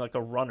assistant to being like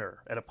a runner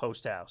at a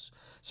post house.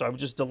 So I would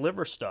just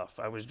deliver stuff.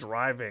 I was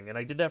driving, and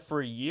I did that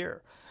for a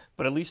year.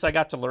 But at least I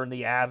got to learn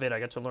the Avid. I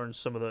got to learn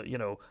some of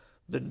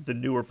the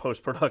newer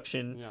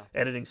post-production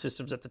editing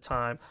systems at the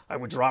time. I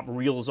would drop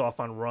reels off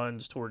on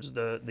runs towards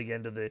the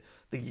end of the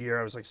year.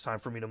 I was like, it's time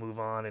for me to move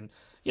on.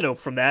 And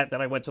from that,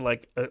 then I went to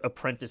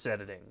apprentice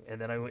editing, and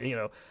then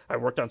I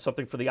worked on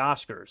something for the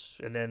Oscars,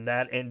 and then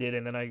that ended,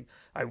 and then I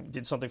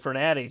did something for an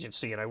ad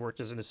agency, and I worked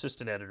as an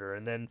assistant editor.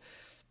 And then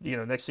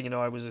next thing you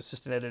know, I was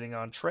assistant editing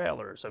on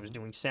trailers. I was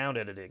doing sound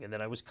editing, and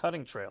then I was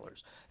cutting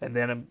trailers. And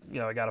then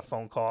I got a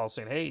phone call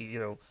saying, hey,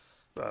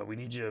 we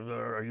need you.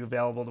 Are you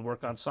available to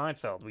work on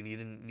Seinfeld? We need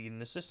an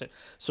assistant.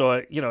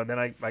 So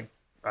then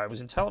I was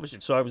in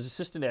television. So I was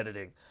assistant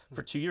editing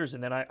for 2 years,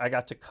 and then I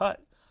got to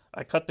cut.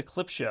 I cut the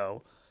clip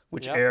show,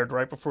 which aired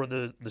right before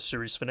the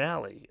series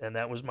finale, and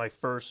that was my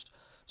first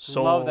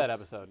sole. Love that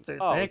episode.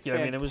 Thank you.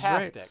 I mean, it was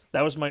great.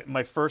 That was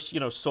my first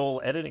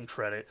sole editing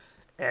credit,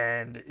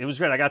 and it was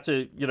great. I got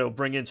to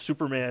bring in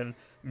Superman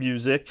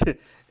music,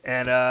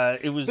 and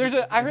it was.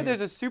 I heard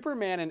there's a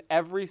Superman in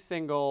every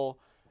single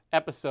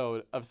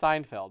episode of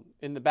Seinfeld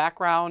in the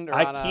background. Or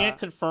I can't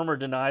confirm or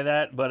deny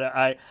that,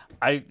 but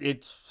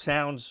it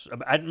sounds.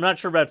 I'm not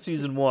sure about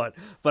season 1,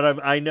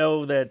 but I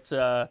know that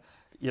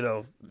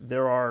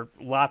there are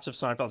lots of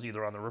Seinfelds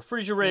either on the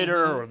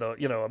refrigerator or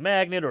a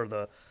magnet or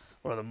the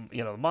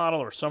model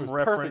or some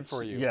reference. Perfect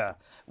for you. Yeah.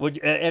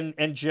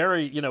 And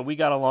Jerry, we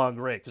got along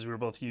great because we were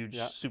both huge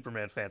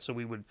Superman fans. So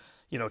we would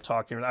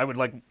talk here. I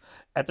would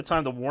at the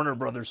time, the Warner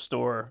Brothers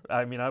store.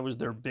 I mean, I was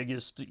their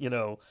biggest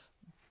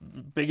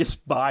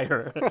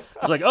buyer.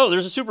 It's like, oh,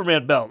 there's a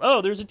Superman belt.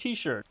 Oh, there's a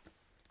T-shirt.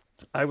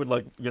 I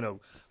would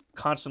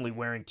constantly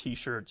wearing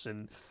T-shirts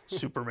and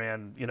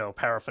Superman,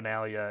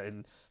 paraphernalia,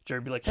 and Jerry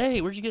would be like,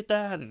 hey, where'd you get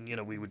that?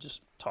 And we would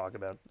just talk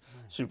about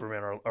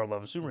Superman, our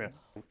love of Superman.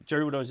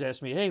 Jerry would always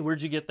ask me, hey,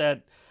 where'd you get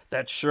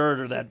that shirt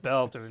or that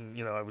belt? And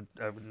I would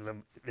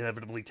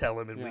inevitably tell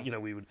him,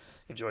 and we would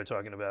enjoy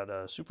talking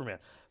about Superman.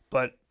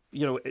 But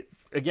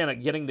again,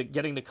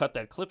 getting to cut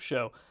that clip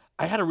show,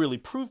 I had to really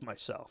prove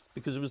myself,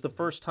 because it was the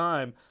first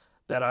time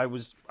that I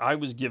was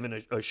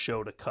given a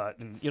show to cut,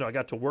 and I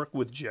got to work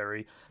with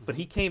Jerry. But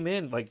he came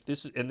in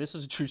this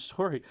is a true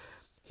story.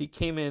 He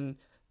came in,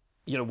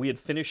 we had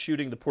finished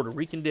shooting the Puerto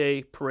Rican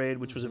Day Parade,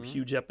 which was a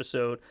huge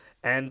episode,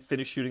 and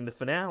finished shooting the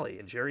finale.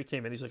 And Jerry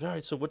came in. He's like, all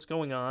right, so what's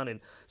going on?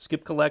 And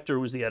Skip Collector, who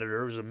was the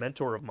editor, was a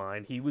mentor of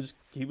mine. He was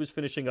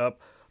finishing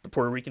up the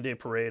Puerto Rican Day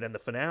Parade and the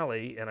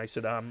finale, and I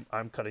said,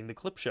 I'm cutting the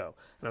clip show.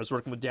 And I was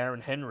working with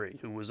Darren Henry,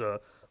 who was a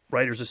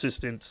writer's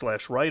assistant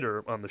 /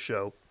 writer on the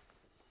show.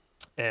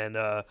 And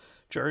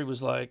Jerry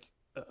was like,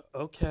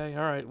 okay,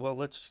 all right, well,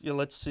 let's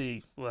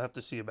see. We'll have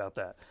to see about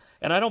that.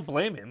 And I don't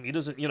blame him. He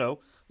doesn't,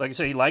 like I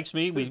say, he likes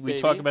me. We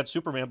talk about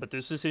Superman, but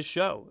this is his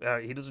show.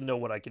 He doesn't know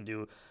what I can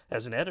do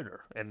as an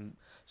editor. And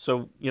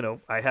so,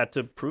 I had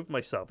to prove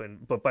myself.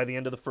 But by the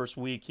end of the first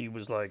week, he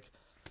was like,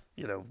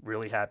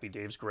 really happy.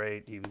 Dave's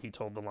great. He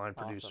told the line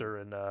producer,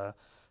 and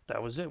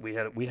that was it. We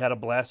had a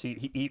blast.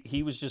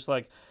 He was just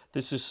like,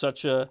 this is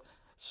such a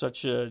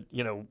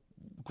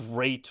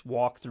great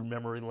walk through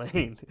memory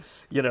lane.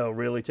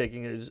 Really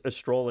taking a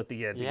stroll at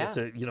the end to get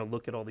to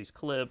look at all these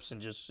clips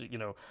and just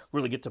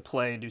really get to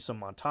play and do some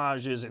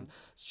montages and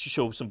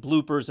show some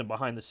bloopers and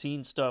behind the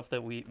scenes stuff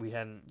that we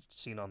hadn't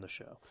seen on the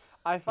show.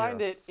 I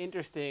find it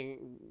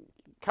interesting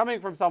coming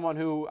from someone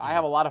who I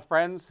have a lot of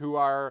friends who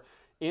are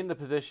in the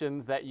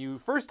positions that you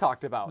first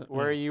talked about,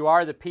 where you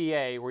are the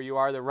PA, where you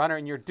are the runner,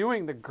 and you're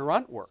doing the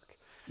grunt work.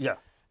 Yeah.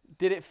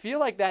 Did it feel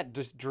like that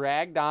just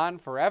dragged on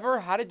forever?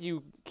 How did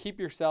you keep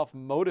yourself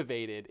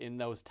motivated in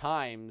those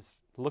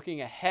times, looking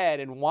ahead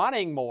and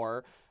wanting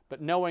more, but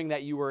knowing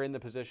that you were in the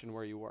position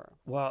where you were?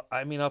 Well,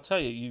 I mean, I'll tell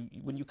you,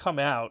 when you come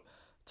out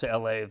to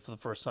LA for the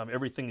first time,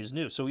 everything is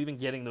new. So even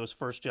getting those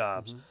first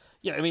jobs,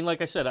 I mean,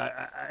 like I said,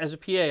 I as a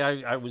PA,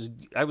 I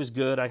was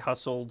good. I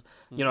hustled,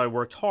 I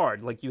worked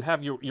hard. Like you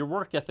have your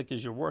work ethic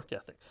is your work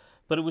ethic,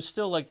 but it was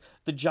still like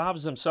the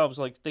jobs themselves,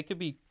 like they could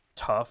be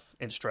tough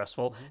and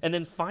stressful, and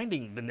then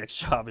finding the next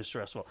job is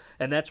stressful,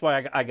 and that's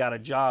why I got a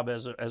job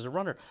as a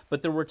runner.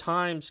 But there were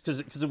times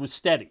because it was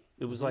steady.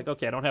 It was like,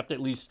 okay, I don't have to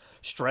at least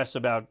stress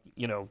about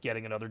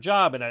getting another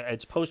job, and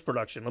it's post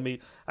production.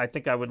 I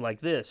think I would like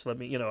this.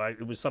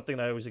 It was something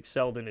that I always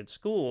excelled in at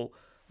school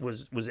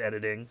was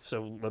editing.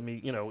 So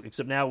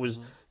except now it was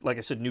like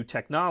I said, new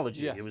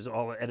technology. Yes. It was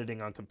all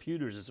editing on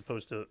computers as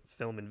opposed to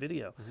film and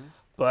video.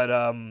 But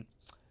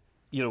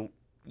you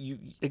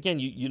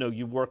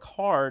work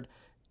hard.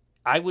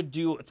 I would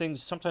do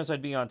things. Sometimes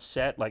I'd be on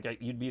set, like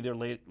you'd be there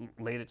late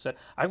at set.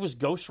 I was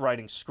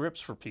ghostwriting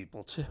scripts for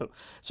people too,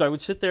 so I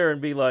would sit there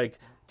and be like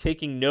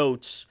taking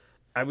notes.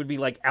 I would be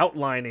like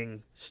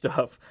outlining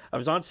stuff. I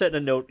was on set in a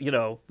note.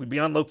 We'd be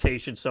on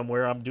location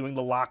somewhere. I'm doing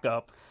the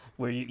lockup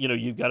where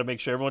you've got to make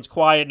sure everyone's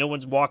quiet, no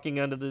one's walking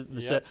onto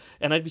the set,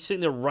 and I'd be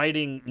sitting there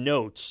writing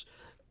notes,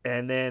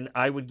 and then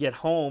I would get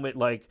home at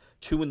like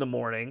 2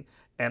 a.m.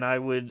 And I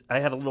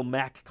had a little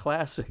Mac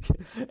Classic,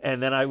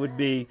 and then I would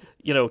be,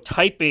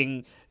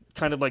 typing,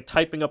 kind of like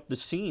typing up the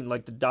scene,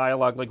 like the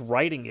dialogue, like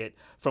writing it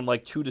from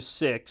like 2 to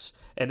 6,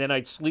 and then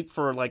I'd sleep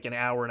for like an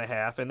hour and a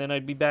half, and then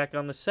I'd be back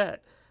on the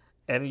set.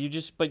 And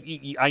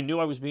I knew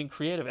I was being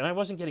creative, and I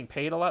wasn't getting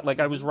paid a lot. Like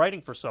I was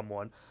writing for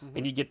someone,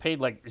 and you get paid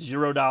like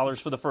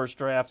 $0 for the first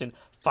draft and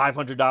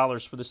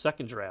 $500 for the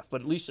second draft. But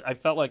at least I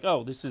felt like,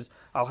 oh,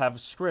 I'll have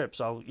scripts,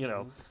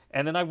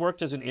 And then I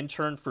worked as an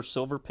intern for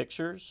Silver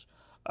Pictures.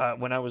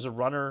 When I was a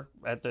runner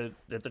at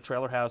the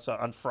trailer house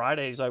on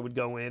Fridays, I would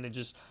go in and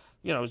just,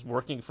 I was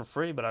working for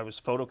free, but I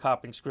was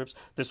photocopying scripts.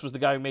 This was the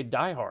guy who made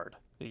Die Hard.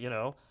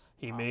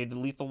 He made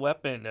Lethal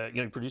Weapon.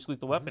 He produced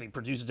Lethal Weapon. He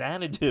produced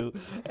Xanadu,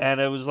 and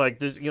it was like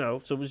this.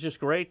 So it was just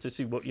great to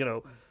see what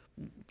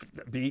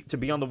to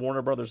be on the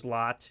Warner Brothers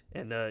lot,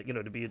 and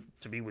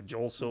to be with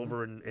Joel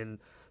Silver and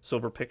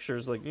Silver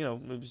Pictures, it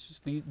was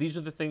just, these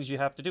are the things you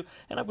have to do.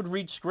 And I would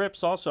read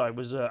scripts also. I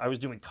was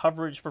doing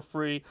coverage for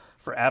free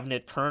for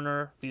Avnet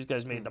Kerner. These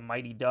guys made the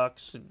Mighty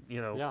Ducks,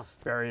 and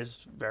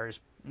various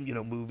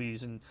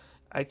movies. And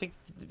I think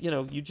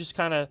you just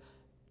kind of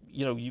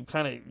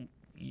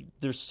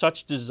there's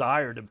such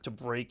desire to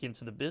break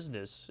into the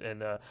business,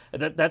 and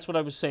that's what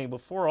I was saying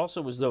before.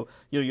 Also, was though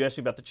you asked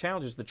me about the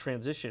challenges, the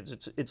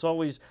transitions. It's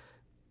always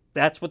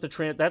that's what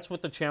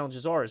the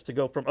challenges are, is to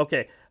go from,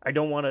 okay, I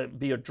don't want to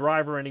be a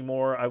driver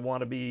anymore. I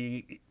want to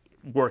be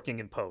working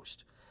in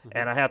post,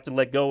 and I have to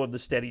let go of the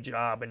steady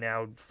job and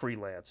now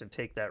freelance and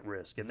take that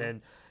risk. And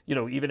then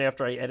even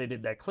after I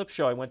edited that clip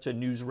show, I went to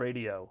News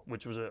Radio,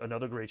 which was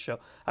another great show.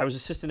 I was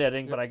assistant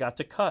editing, but I got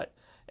to cut.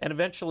 And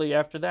eventually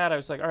after that, I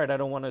was like, all right, I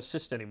don't want to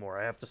assist anymore.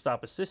 I have to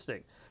stop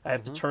assisting. I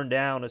have to turn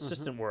down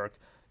assistant work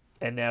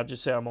and now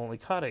just say I'm only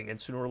cutting. And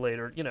sooner or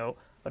later,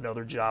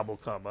 another job will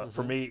come.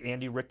 For me,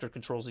 Andy Richter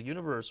Controls the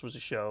Universe was a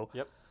show.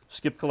 Yep.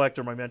 Skip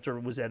Collector, my mentor,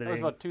 was editing. That was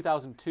about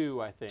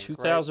 2002, I think.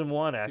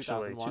 2001, right?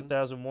 Actually.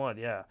 2001,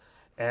 yeah.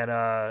 And,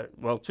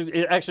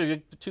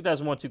 actually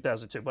 2001,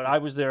 2002. But I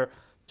was there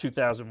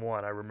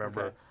 2001, I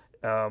remember.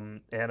 Okay.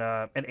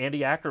 And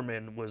Andy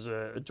Ackerman was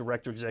a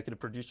director, executive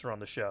producer on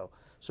the show,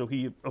 so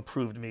he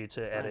approved me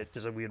to edit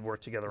because we had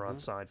worked together on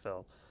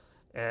Seinfeld.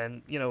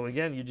 And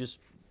again,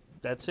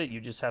 that's it.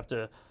 You just have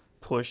to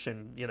push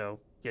and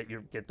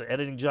get the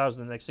editing jobs.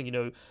 And the next thing you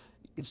know,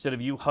 instead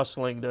of you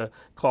hustling to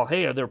call,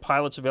 hey, are there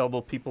pilots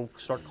available? People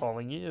start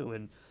calling you,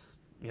 and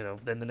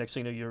then the next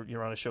thing you know,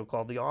 you're on a show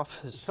called The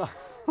Office.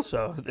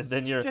 So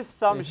then you're just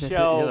some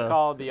show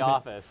called The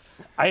Office.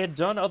 I had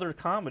done other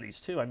comedies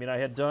too. I mean, I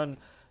had done.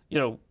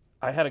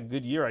 I had a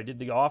good year. I did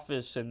The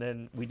Office, and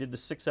then we did the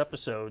 6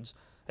 episodes,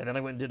 and then I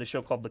went and did a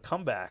show called The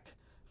Comeback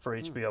for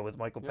HBO with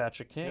Michael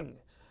Patrick King.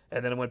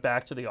 And then I went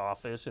back to The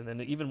Office, and then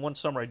even one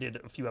summer I did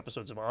a few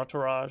episodes of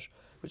Entourage,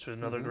 which was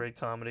another great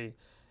comedy.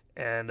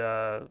 And,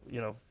 The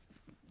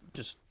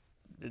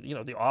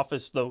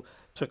Office, though,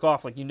 took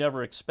off like you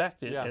never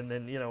expected. And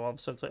then, all of a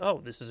sudden it's like,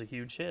 oh, this is a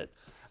huge hit.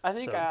 I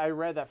think I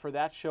read that for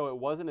that show, it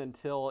wasn't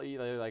until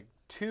either like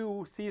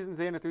 2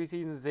 seasons in or 3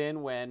 seasons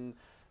in when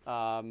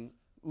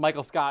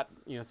Michael Scott,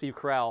 Steve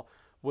Carell,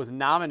 was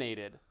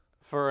nominated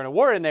for an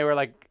award, and they were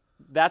like,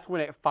 that's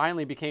when it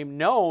finally became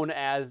known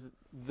as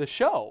the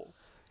show.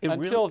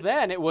 Until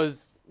then, it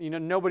was,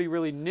 nobody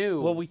really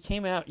knew. Well, we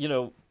came out,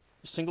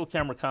 single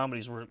camera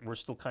comedies were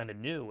still kind of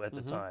new at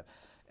the time.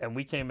 And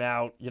we came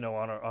out, on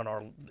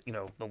our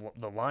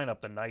the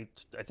lineup the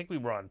night, I think we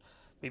were on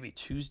maybe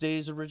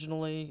Tuesdays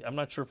originally. I'm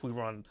not sure if we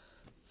were on,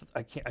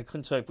 I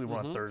couldn't tell you if we were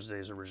on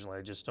Thursdays originally.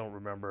 I just don't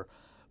remember.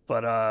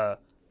 But,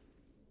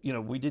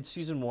 we did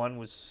season 1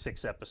 was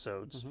 6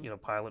 episodes,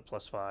 pilot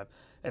plus 5.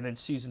 And then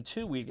season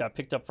 2, we got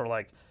picked up for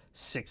like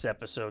 6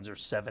 episodes or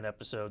 7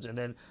 episodes. And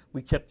then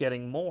we kept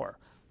getting more.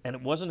 And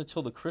it wasn't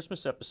until the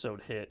Christmas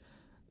episode hit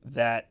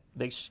that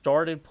they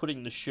started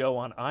putting the show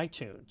on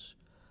iTunes.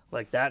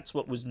 Like, that's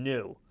what was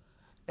new.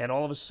 And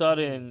all of a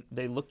sudden,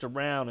 they looked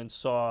around and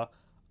saw,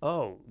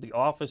 oh, The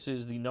Office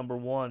is the number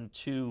 1,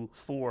 2,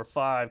 4,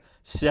 5,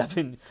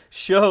 7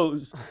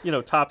 shows,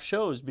 top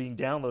shows being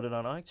downloaded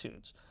on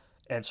iTunes.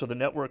 And so the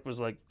network was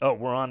like, oh,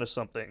 we're on to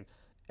something.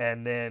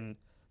 And then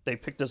they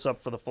picked us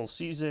up for the full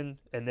season,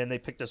 and then they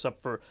picked us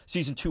up for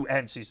season 2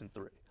 and season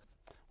 3.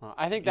 Well,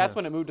 I think that's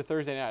when it moved to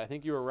Thursday night. I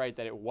think you were right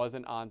that it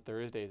wasn't on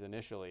Thursdays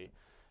initially.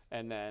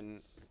 And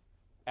then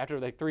after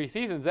like 3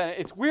 seasons, then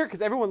it's weird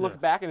because everyone looks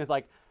back and is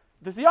like,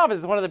 "This The Office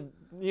is one of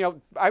the,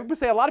 I would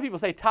say a lot of people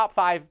say top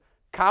 5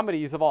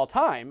 comedies of all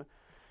time."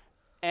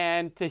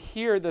 And to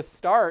hear the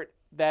start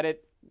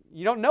that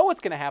you don't know what's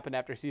going to happen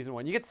after season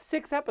 1. You get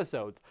 6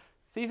 episodes.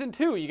 Season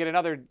 2, you get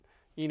another,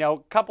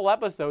 couple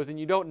episodes, and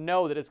you don't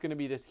know that it's going to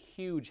be this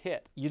huge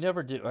hit. You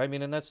never do. I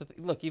mean, and that's the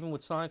thing. Look, even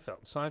with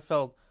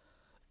Seinfeld,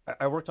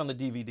 I worked on the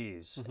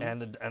DVDs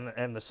and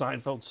the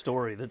Seinfeld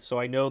story. So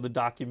I know the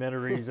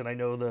documentaries and I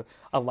know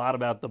a lot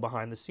about the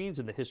behind the scenes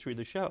and the history of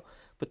the show.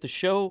 But the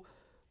show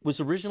was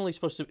originally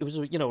supposed to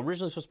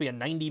be a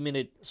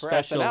 90-minute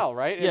special. For SNL,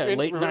 right? Yeah,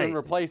 late night. In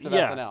replace of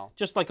SNL.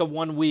 Just like a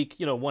 1 week,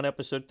 1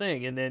 episode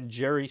thing. And then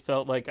Jerry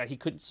felt like he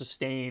couldn't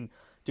sustain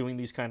doing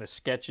these kind of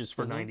sketches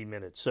for 90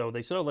 minutes. So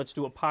they said, oh, let's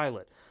do a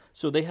pilot.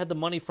 So they had the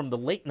money from the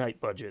late night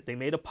budget. They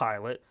made a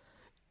pilot.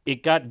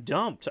 It got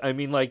dumped. I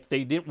mean, like,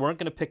 they weren't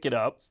going to pick it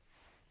up.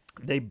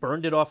 They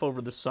burned it off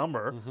over the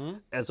summer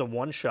as a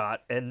one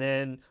shot, and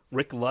then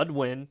Rick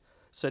Ludwin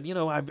said,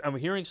 I'm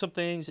hearing some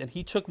things, and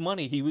he took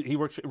money. He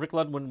worked. Rick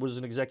Ludwin was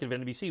an executive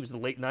at NBC. He was the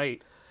late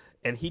night,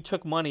 and he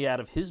took money out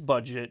of his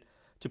budget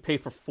to pay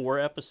for 4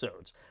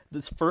 episodes.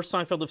 This first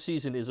Seinfeld of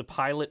season is a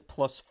pilot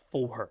plus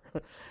 4.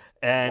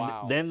 And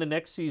then the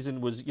next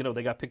season was,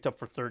 they got picked up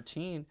for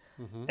 13,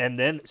 and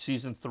then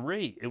season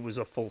 3, it was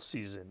a full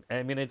season.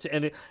 I mean,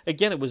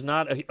 again, it was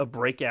not a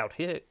breakout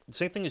hit.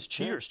 Same thing as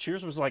Cheers.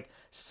 Cheers was like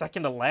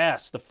second to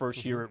last the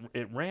first year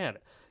it ran.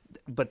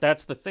 But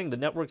that's the thing. The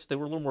networks, they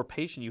were a little more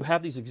patient. You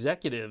have these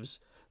executives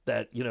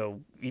that,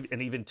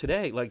 and even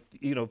today, like,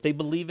 if they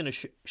believe in a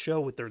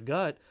show with their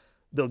gut,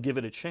 they'll give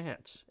it a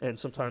chance. And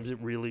sometimes it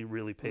really,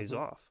 really pays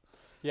off.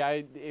 Yeah,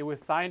 it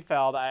was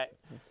Seinfeld.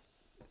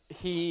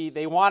 They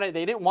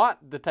didn't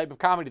want the type of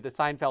comedy that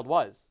Seinfeld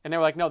was, and they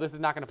were like, no, this is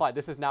not going to fly.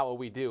 This is not what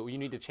we do. You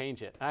need to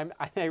change it. And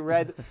I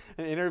read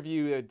an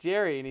interview with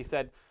Jerry, and he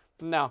said,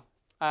 no,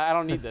 I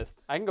don't need this.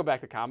 I can go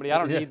back to comedy. I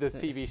don't need this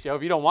TV show.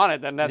 If you don't want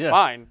it, then that's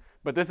fine.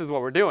 But this is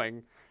what we're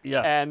doing.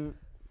 Yeah. And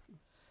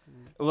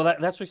well,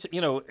 that's what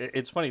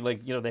it's funny.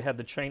 Like, they had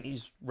the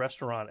Chinese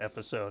restaurant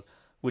episode,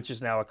 which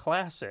is now a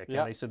classic.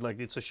 And they said, like,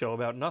 it's a show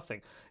about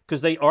nothing.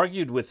 Because they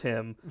argued with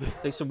him.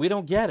 They said, we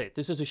don't get it.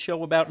 This is a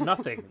show about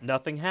nothing.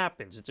 Nothing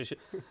happens. It's a show.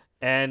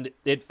 And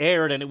it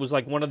aired, and it was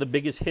like one of the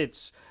biggest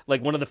hits,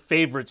 like one of the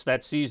favorites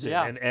that season.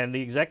 Yeah. And the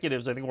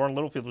executives, I think Warren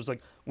Littlefield was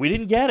like, we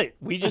didn't get it.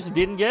 We just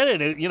didn't get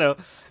it.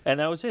 And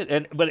that was it.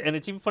 And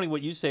it's even funny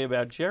what you say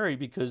about Jerry,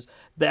 because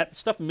that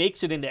stuff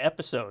makes it into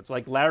episodes.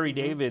 Like Larry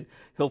David,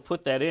 he'll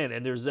put that in.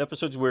 And there's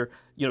episodes where,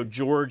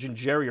 George and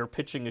Jerry are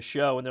pitching a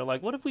show, and they're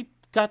like, what if we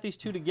got these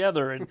two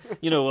together? And,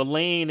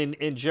 Elaine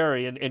and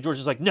Jerry, and George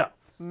is like, no.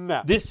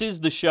 This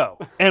is the show,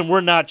 and we're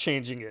not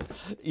changing it.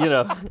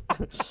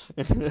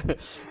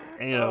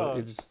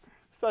 It's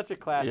such a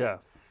classic. Yeah.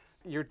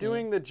 You're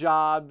doing the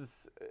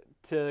jobs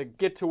to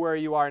get to where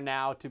you are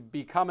now, to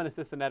become an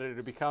assistant editor,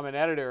 to become an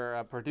editor,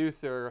 a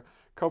producer,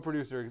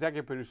 co-producer,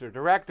 executive producer,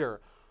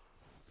 director.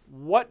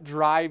 What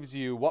drives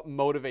you, what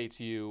motivates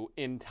you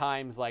in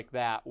times like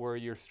that where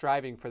you're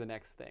striving for the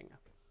next thing?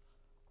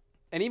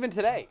 And even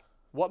today,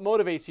 what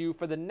motivates you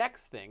for the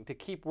next thing, to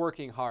keep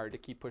working hard, to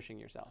keep pushing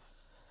yourself?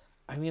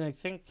 I mean, I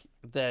think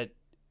that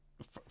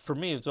for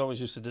me, it's always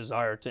just a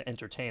desire to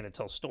entertain and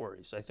tell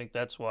stories. I think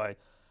that's why,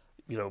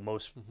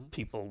 most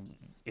people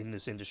in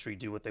this industry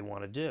do what they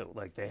want to do.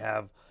 Like, they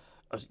have,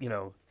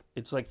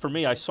 it's like, for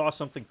me, I saw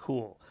something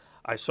cool.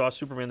 I saw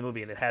Superman the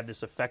movie, and it had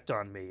this effect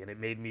on me, and it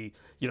made me,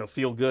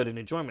 feel good and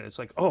enjoyment. It's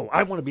like, oh,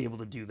 I want to be able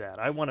to do that.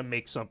 I want to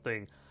make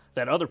something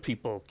that other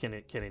people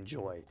can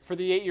enjoy. For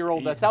the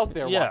 8-year-old that's out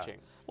there watching.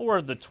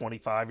 Or the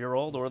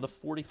 25-year-old or the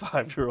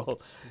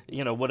 45-year-old,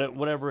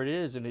 whatever it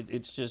is. And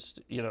it's just,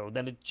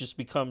 then it just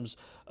becomes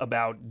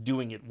about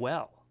doing it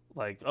well.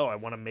 Like, oh, I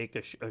want to make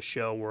a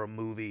show or a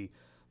movie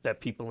that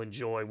people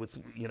enjoy with,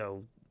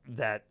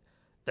 that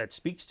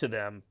speaks to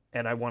them.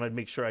 And I want to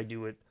make sure I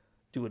do it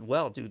do it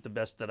well, do it the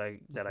best that I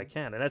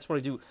can, and that's what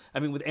I do. I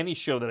mean, with any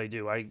show that I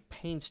do, I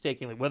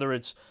painstakingly, whether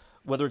it's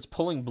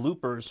pulling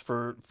bloopers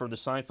for the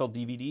Seinfeld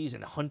DVDs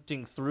and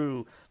hunting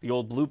through the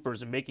old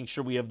bloopers and making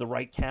sure we have the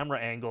right camera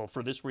angle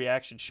for this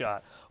reaction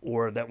shot,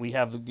 or that we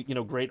have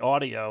great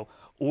audio,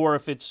 or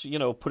if it's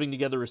putting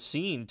together a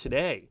scene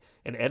today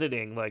and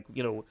editing, like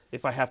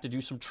if I have to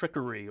do some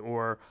trickery,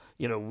 or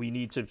we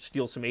need to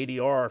steal some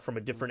ADR from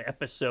a different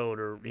episode,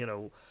 or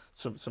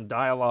some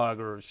dialogue,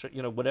 or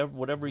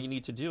whatever you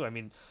need to do. I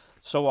mean,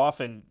 so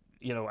often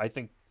I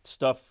think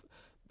stuff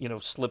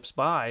slips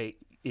by.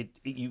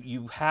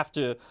 You have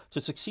to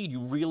succeed.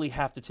 You really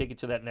have to take it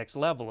to that next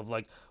level of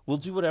like, we'll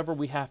do whatever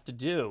we have to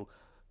do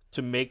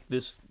to make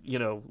this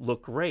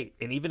look great.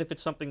 And even if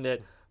it's something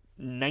that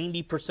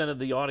 90% of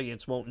the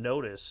audience won't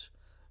notice,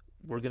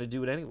 we're going to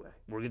do it anyway.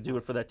 We're going to do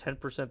it for that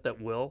 10% that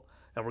will,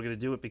 and we're going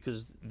to do it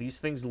because these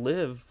things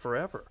live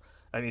forever.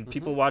 I mean,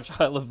 people watch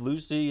I Love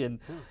Lucy and,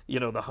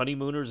 The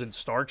Honeymooners and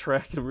Star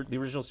Trek, the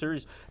original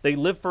series. They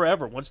live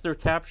forever. Once they're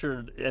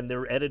captured and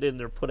they're edited and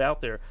they're put out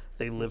there,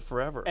 they live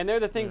forever. And they're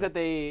the things that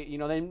they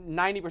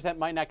 90%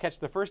 might not catch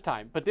the first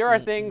time. But there are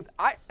things,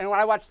 and when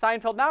I watch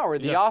Seinfeld now, or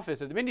The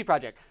Office, or The Mindy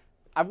Project,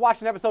 I've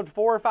watched an episode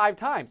 4 or 5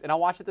 times, and I'll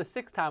watch it the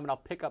 6th time, and I'll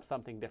pick up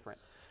something different.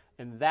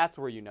 And that's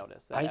where you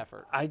notice that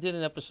effort. I did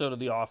an episode of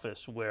The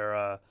Office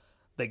where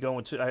they go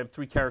into. I have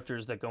 3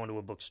 characters that go into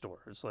a bookstore.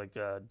 It's like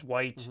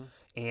Dwight,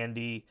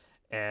 Andy,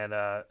 and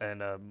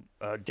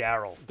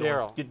Daryl.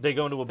 They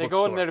go into a bookstore. They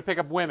go in there to pick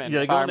up women. Yeah,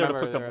 they go in there to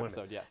pick up women.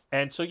 Episode, yes.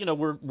 And so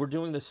we're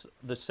doing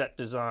the set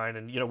design,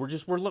 and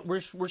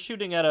we're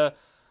shooting at a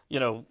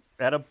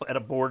at a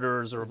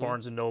Borders or a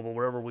Barnes and Noble,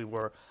 wherever we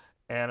were.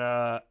 And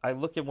I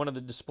look at one of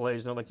the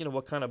displays, and they're like,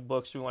 what kind of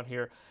books do we want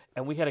here?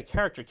 And we had a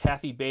character,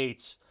 Kathy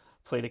Bates,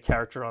 played a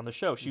character on the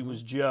show. She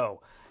was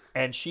Jo.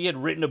 And she had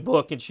written a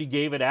book, and she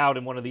gave it out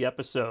in one of the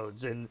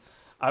episodes. And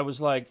I was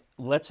like,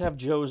 let's have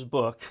Jo's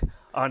book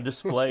on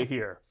display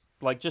here.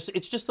 Like,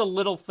 it's just a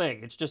little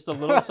thing. It's just a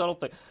little subtle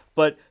thing.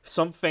 But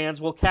some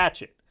fans will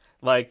catch it.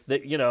 Like,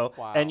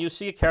 Wow. And you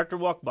see a character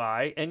walk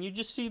by, and you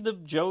just see the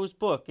Jo's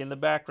book in the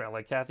background,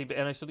 like Kathy.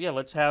 And I said, yeah,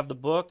 let's have the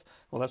book.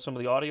 We'll have some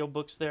of the audio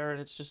books there,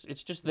 and it's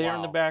just there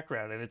in the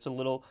background. And it's a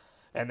little,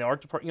 and the art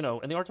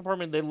department, and the art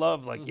department, they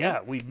love, like, yeah,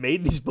 we've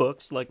made these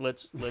books. Like,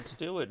 let's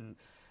do it.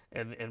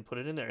 And put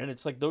it in there, and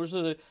it's like those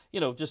are the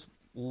just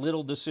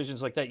little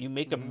decisions like that. You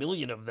make a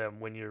million of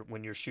them when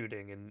you're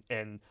shooting,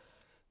 and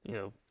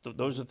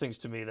those are things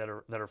to me that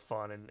are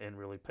fun and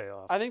really pay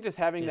off. I think just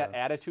having that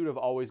attitude of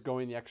always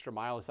going the extra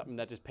mile is something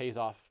that just pays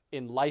off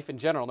in life in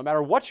general, no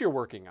matter what you're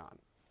working on.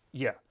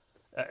 Yeah,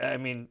 I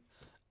mean,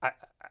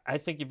 I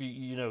think if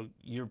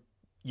you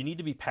need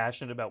to be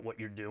passionate about what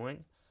you're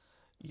doing.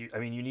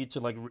 You need to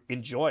like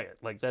enjoy it.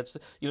 Like that's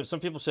some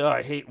people say, oh,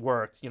 I hate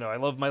work. I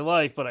love my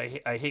life, but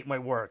I hate my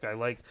work. I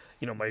like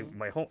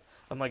my home.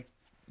 I'm like,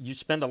 you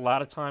spend a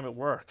lot of time at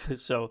work,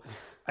 so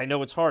I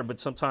know it's hard. But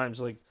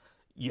sometimes like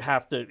you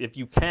have to, if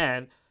you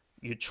can,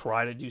 you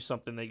try to do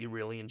something that you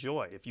really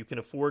enjoy. If you can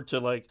afford to,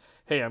 like,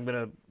 hey, I'm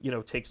gonna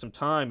take some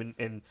time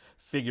and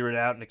figure it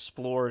out and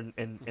explore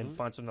and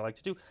find something I like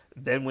to do.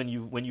 Then when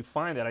you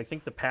find that, I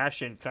think the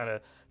passion kind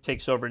of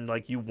takes over, and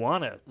like you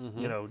wanna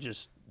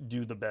just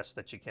do the best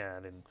that you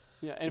can.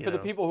 And for the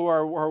people who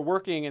are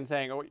working and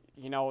saying,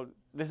 oh,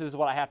 this is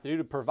what I have to do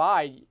to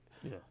provide.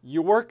 Yeah.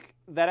 You work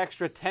that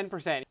extra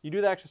 10%. You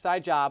do that extra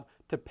side job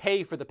to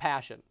pay for the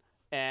passion,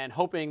 and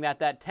hoping that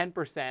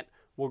 10%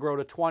 will grow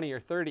to 20 or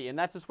 30, and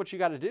that's just what you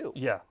got to do.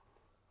 Yeah.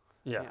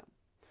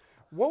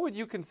 What would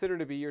you consider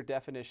to be your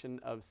definition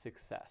of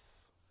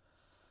success?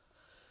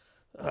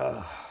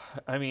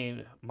 I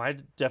mean, my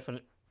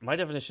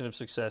definition of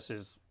success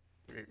is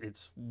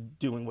it's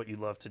doing what you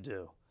love to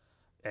do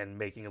and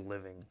making a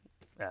living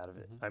out of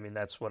it. I mean,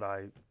 that's what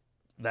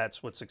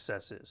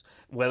success is.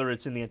 Whether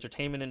it's in the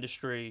entertainment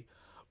industry,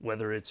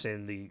 whether it's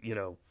in the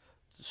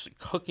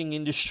cooking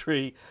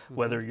industry,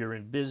 whether you're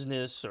in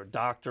business or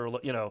doctor,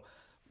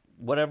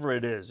 whatever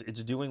it is,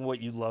 it's doing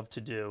what you love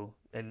to do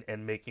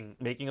and making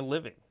a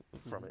living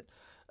from it.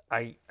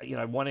 I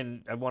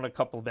won a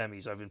couple of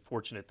Emmys. I've been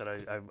fortunate that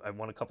I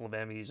won a couple of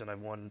Emmys, and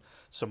I've won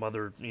some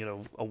other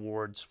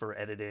awards for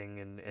editing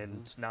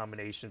and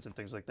nominations and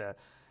things like that.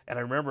 And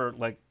I remember,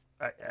 like,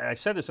 I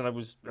said this, and I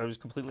was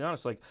completely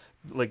honest.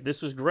 Like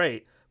this was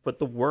great, but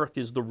the work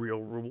is the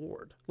real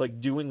reward. Like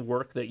doing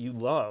work that you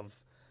love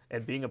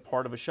and being a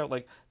part of a show.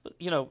 Like,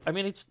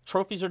 it's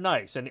trophies are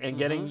nice, and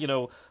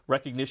getting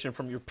recognition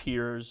from your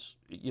peers,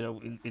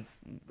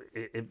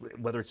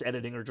 whether it's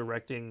editing or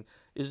directing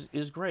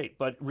is great.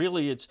 But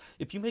really, it's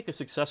if you make a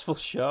successful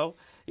show,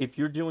 if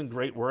you're doing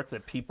great work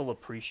that people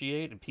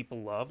appreciate and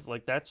people love,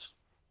 like that's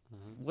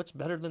what's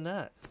better than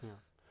that. Yeah.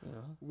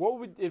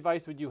 What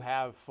advice would you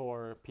have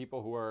for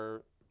people who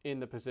are in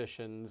the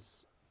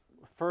positions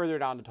further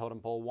down the totem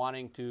pole,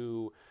 wanting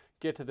to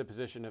get to the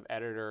position of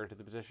editor, to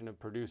the position of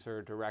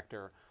producer,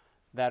 director,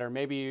 that are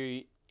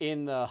maybe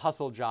in the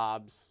hustle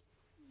jobs,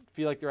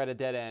 feel like they're at a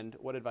dead end?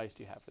 What advice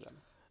do you have for them?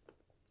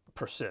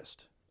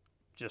 Persist.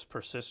 Just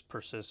persist.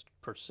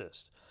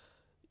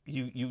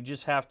 You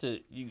just have to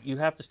you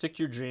have to stick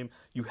to your dream.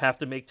 You have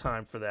to make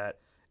time for that,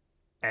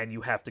 and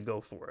you have to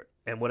go for it.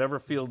 And whatever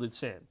field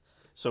it's in.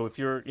 So if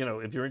you're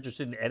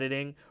interested in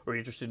editing or you're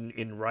interested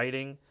in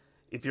writing,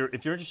 if you're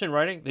interested in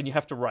writing, then you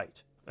have to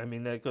write. I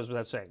mean, that goes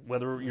without saying.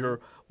 Whether you're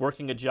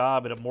working a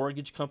job at a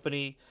mortgage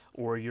company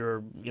or you're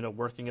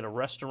working at a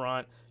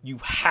restaurant, you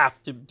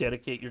have to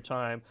dedicate your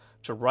time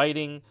to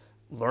writing,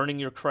 learning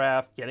your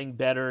craft, getting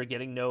better,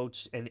 getting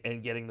notes,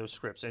 and getting those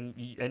scripts, and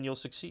you'll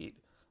succeed.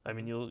 I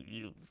mean,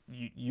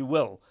 you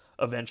will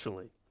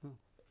eventually.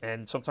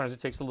 And sometimes it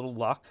takes a little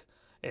luck,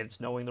 and it's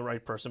knowing the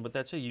right person. But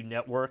that's it. You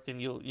network,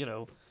 and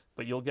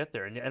but you'll get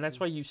there. And that's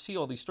why you see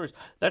all these stories.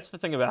 That's the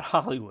thing about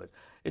Hollywood.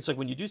 It's like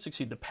when you do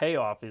succeed, the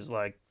payoff is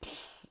like,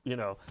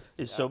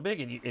 is so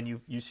big.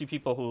 And you see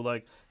people who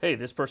like, hey,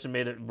 this person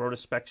wrote a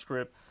spec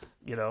script,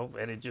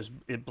 and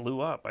it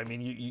blew up. I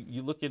mean,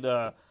 you look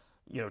at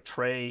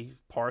Trey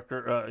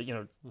Parker,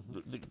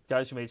 the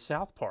guys who made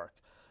South Park.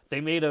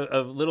 They made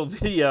a little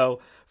video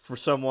for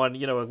someone,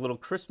 a little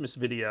Christmas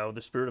video,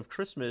 The Spirit of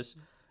Christmas,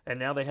 and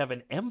now they have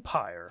an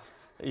empire,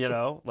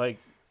 like.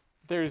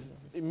 There's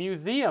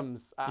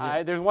museums.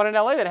 There's one in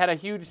LA that had a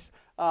huge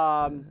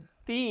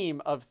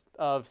theme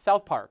of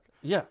South Park.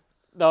 Yeah.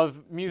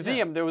 Of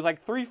museum. Yeah. There was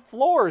like 3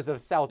 floors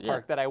of South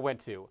Park that I went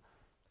to.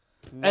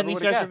 And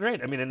these guys are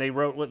great. I mean, and they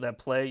wrote that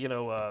play,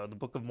 the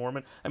Book of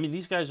Mormon. I mean,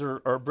 these guys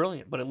are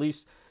brilliant. But at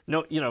least,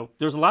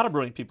 there's a lot of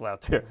brilliant people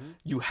out there. Mm-hmm.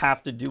 You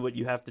have to do what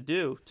you have to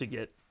do to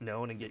get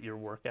known and get your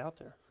work out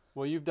there.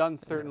 Well, you've done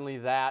certainly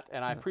that,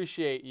 and I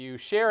appreciate you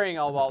sharing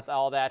about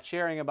all that,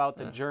 sharing about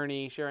the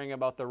journey, sharing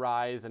about the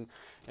rise, and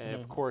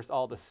of course,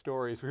 all the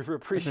stories. We've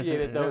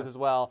appreciated those as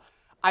well.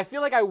 I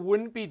feel like I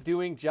wouldn't be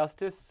doing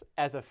justice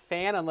as a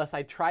fan unless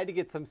I tried to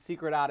get some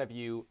secret out of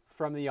you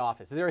from The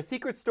Office. Is there a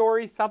secret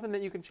story, something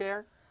that you can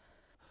share?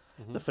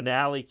 The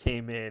finale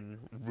came in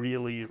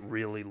really,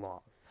 really long.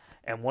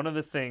 And one of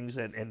the things,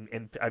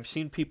 and I've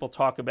seen people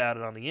talk about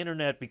it on the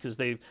internet because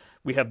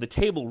we have the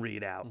table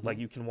read out, like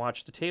you can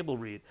watch the table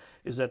read,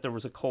 is that there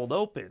was a cold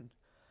open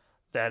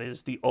that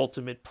is the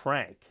ultimate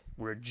prank,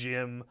 where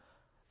Jim,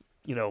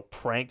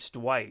 pranks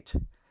Dwight,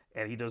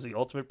 and he does the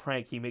ultimate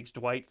prank. He makes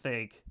Dwight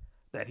think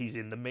that he's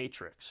in the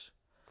Matrix.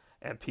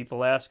 And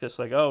people ask us,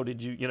 like, oh,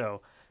 did you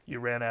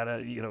ran out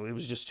of, it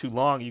was just too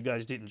long. You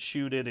guys didn't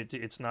shoot it.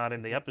 It's not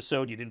in the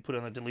episode. You didn't put it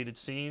on the deleted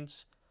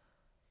scenes.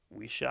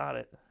 We shot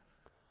it.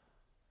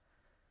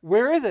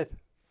 Where is it?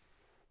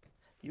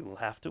 You will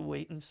have to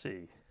wait and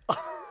see.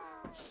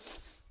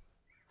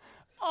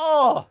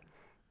 Oh,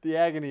 the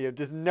agony of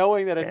just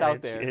knowing that it's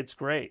out there. It's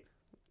great.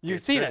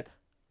 You've seen it.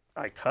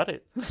 I cut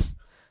it.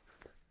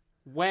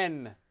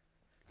 When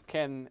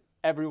can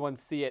everyone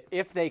see it,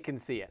 if they can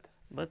see it?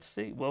 Let's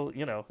see. Well,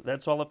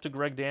 that's all up to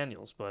Greg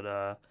Daniels,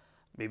 but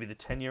maybe the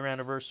 10-year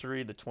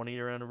anniversary, the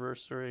 20-year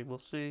anniversary. We'll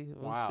see.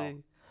 We'll see.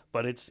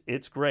 But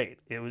it's great.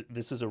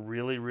 This is a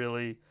really,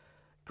 really.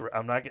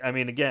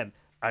 Again.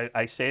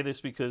 I say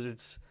this because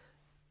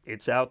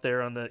it's out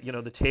there on the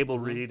the table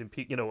read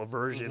and a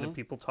version and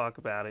people talk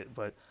about it,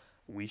 but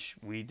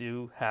we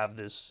do have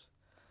this.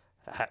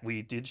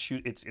 We did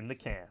shoot. It's in the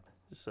can.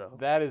 So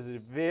that is a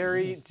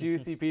very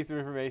juicy piece of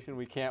information.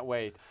 We can't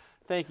wait.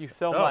 Thank you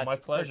so much my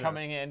pleasure. for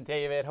coming in,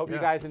 David. Hope you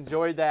guys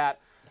enjoyed that.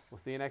 We'll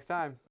see you next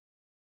time.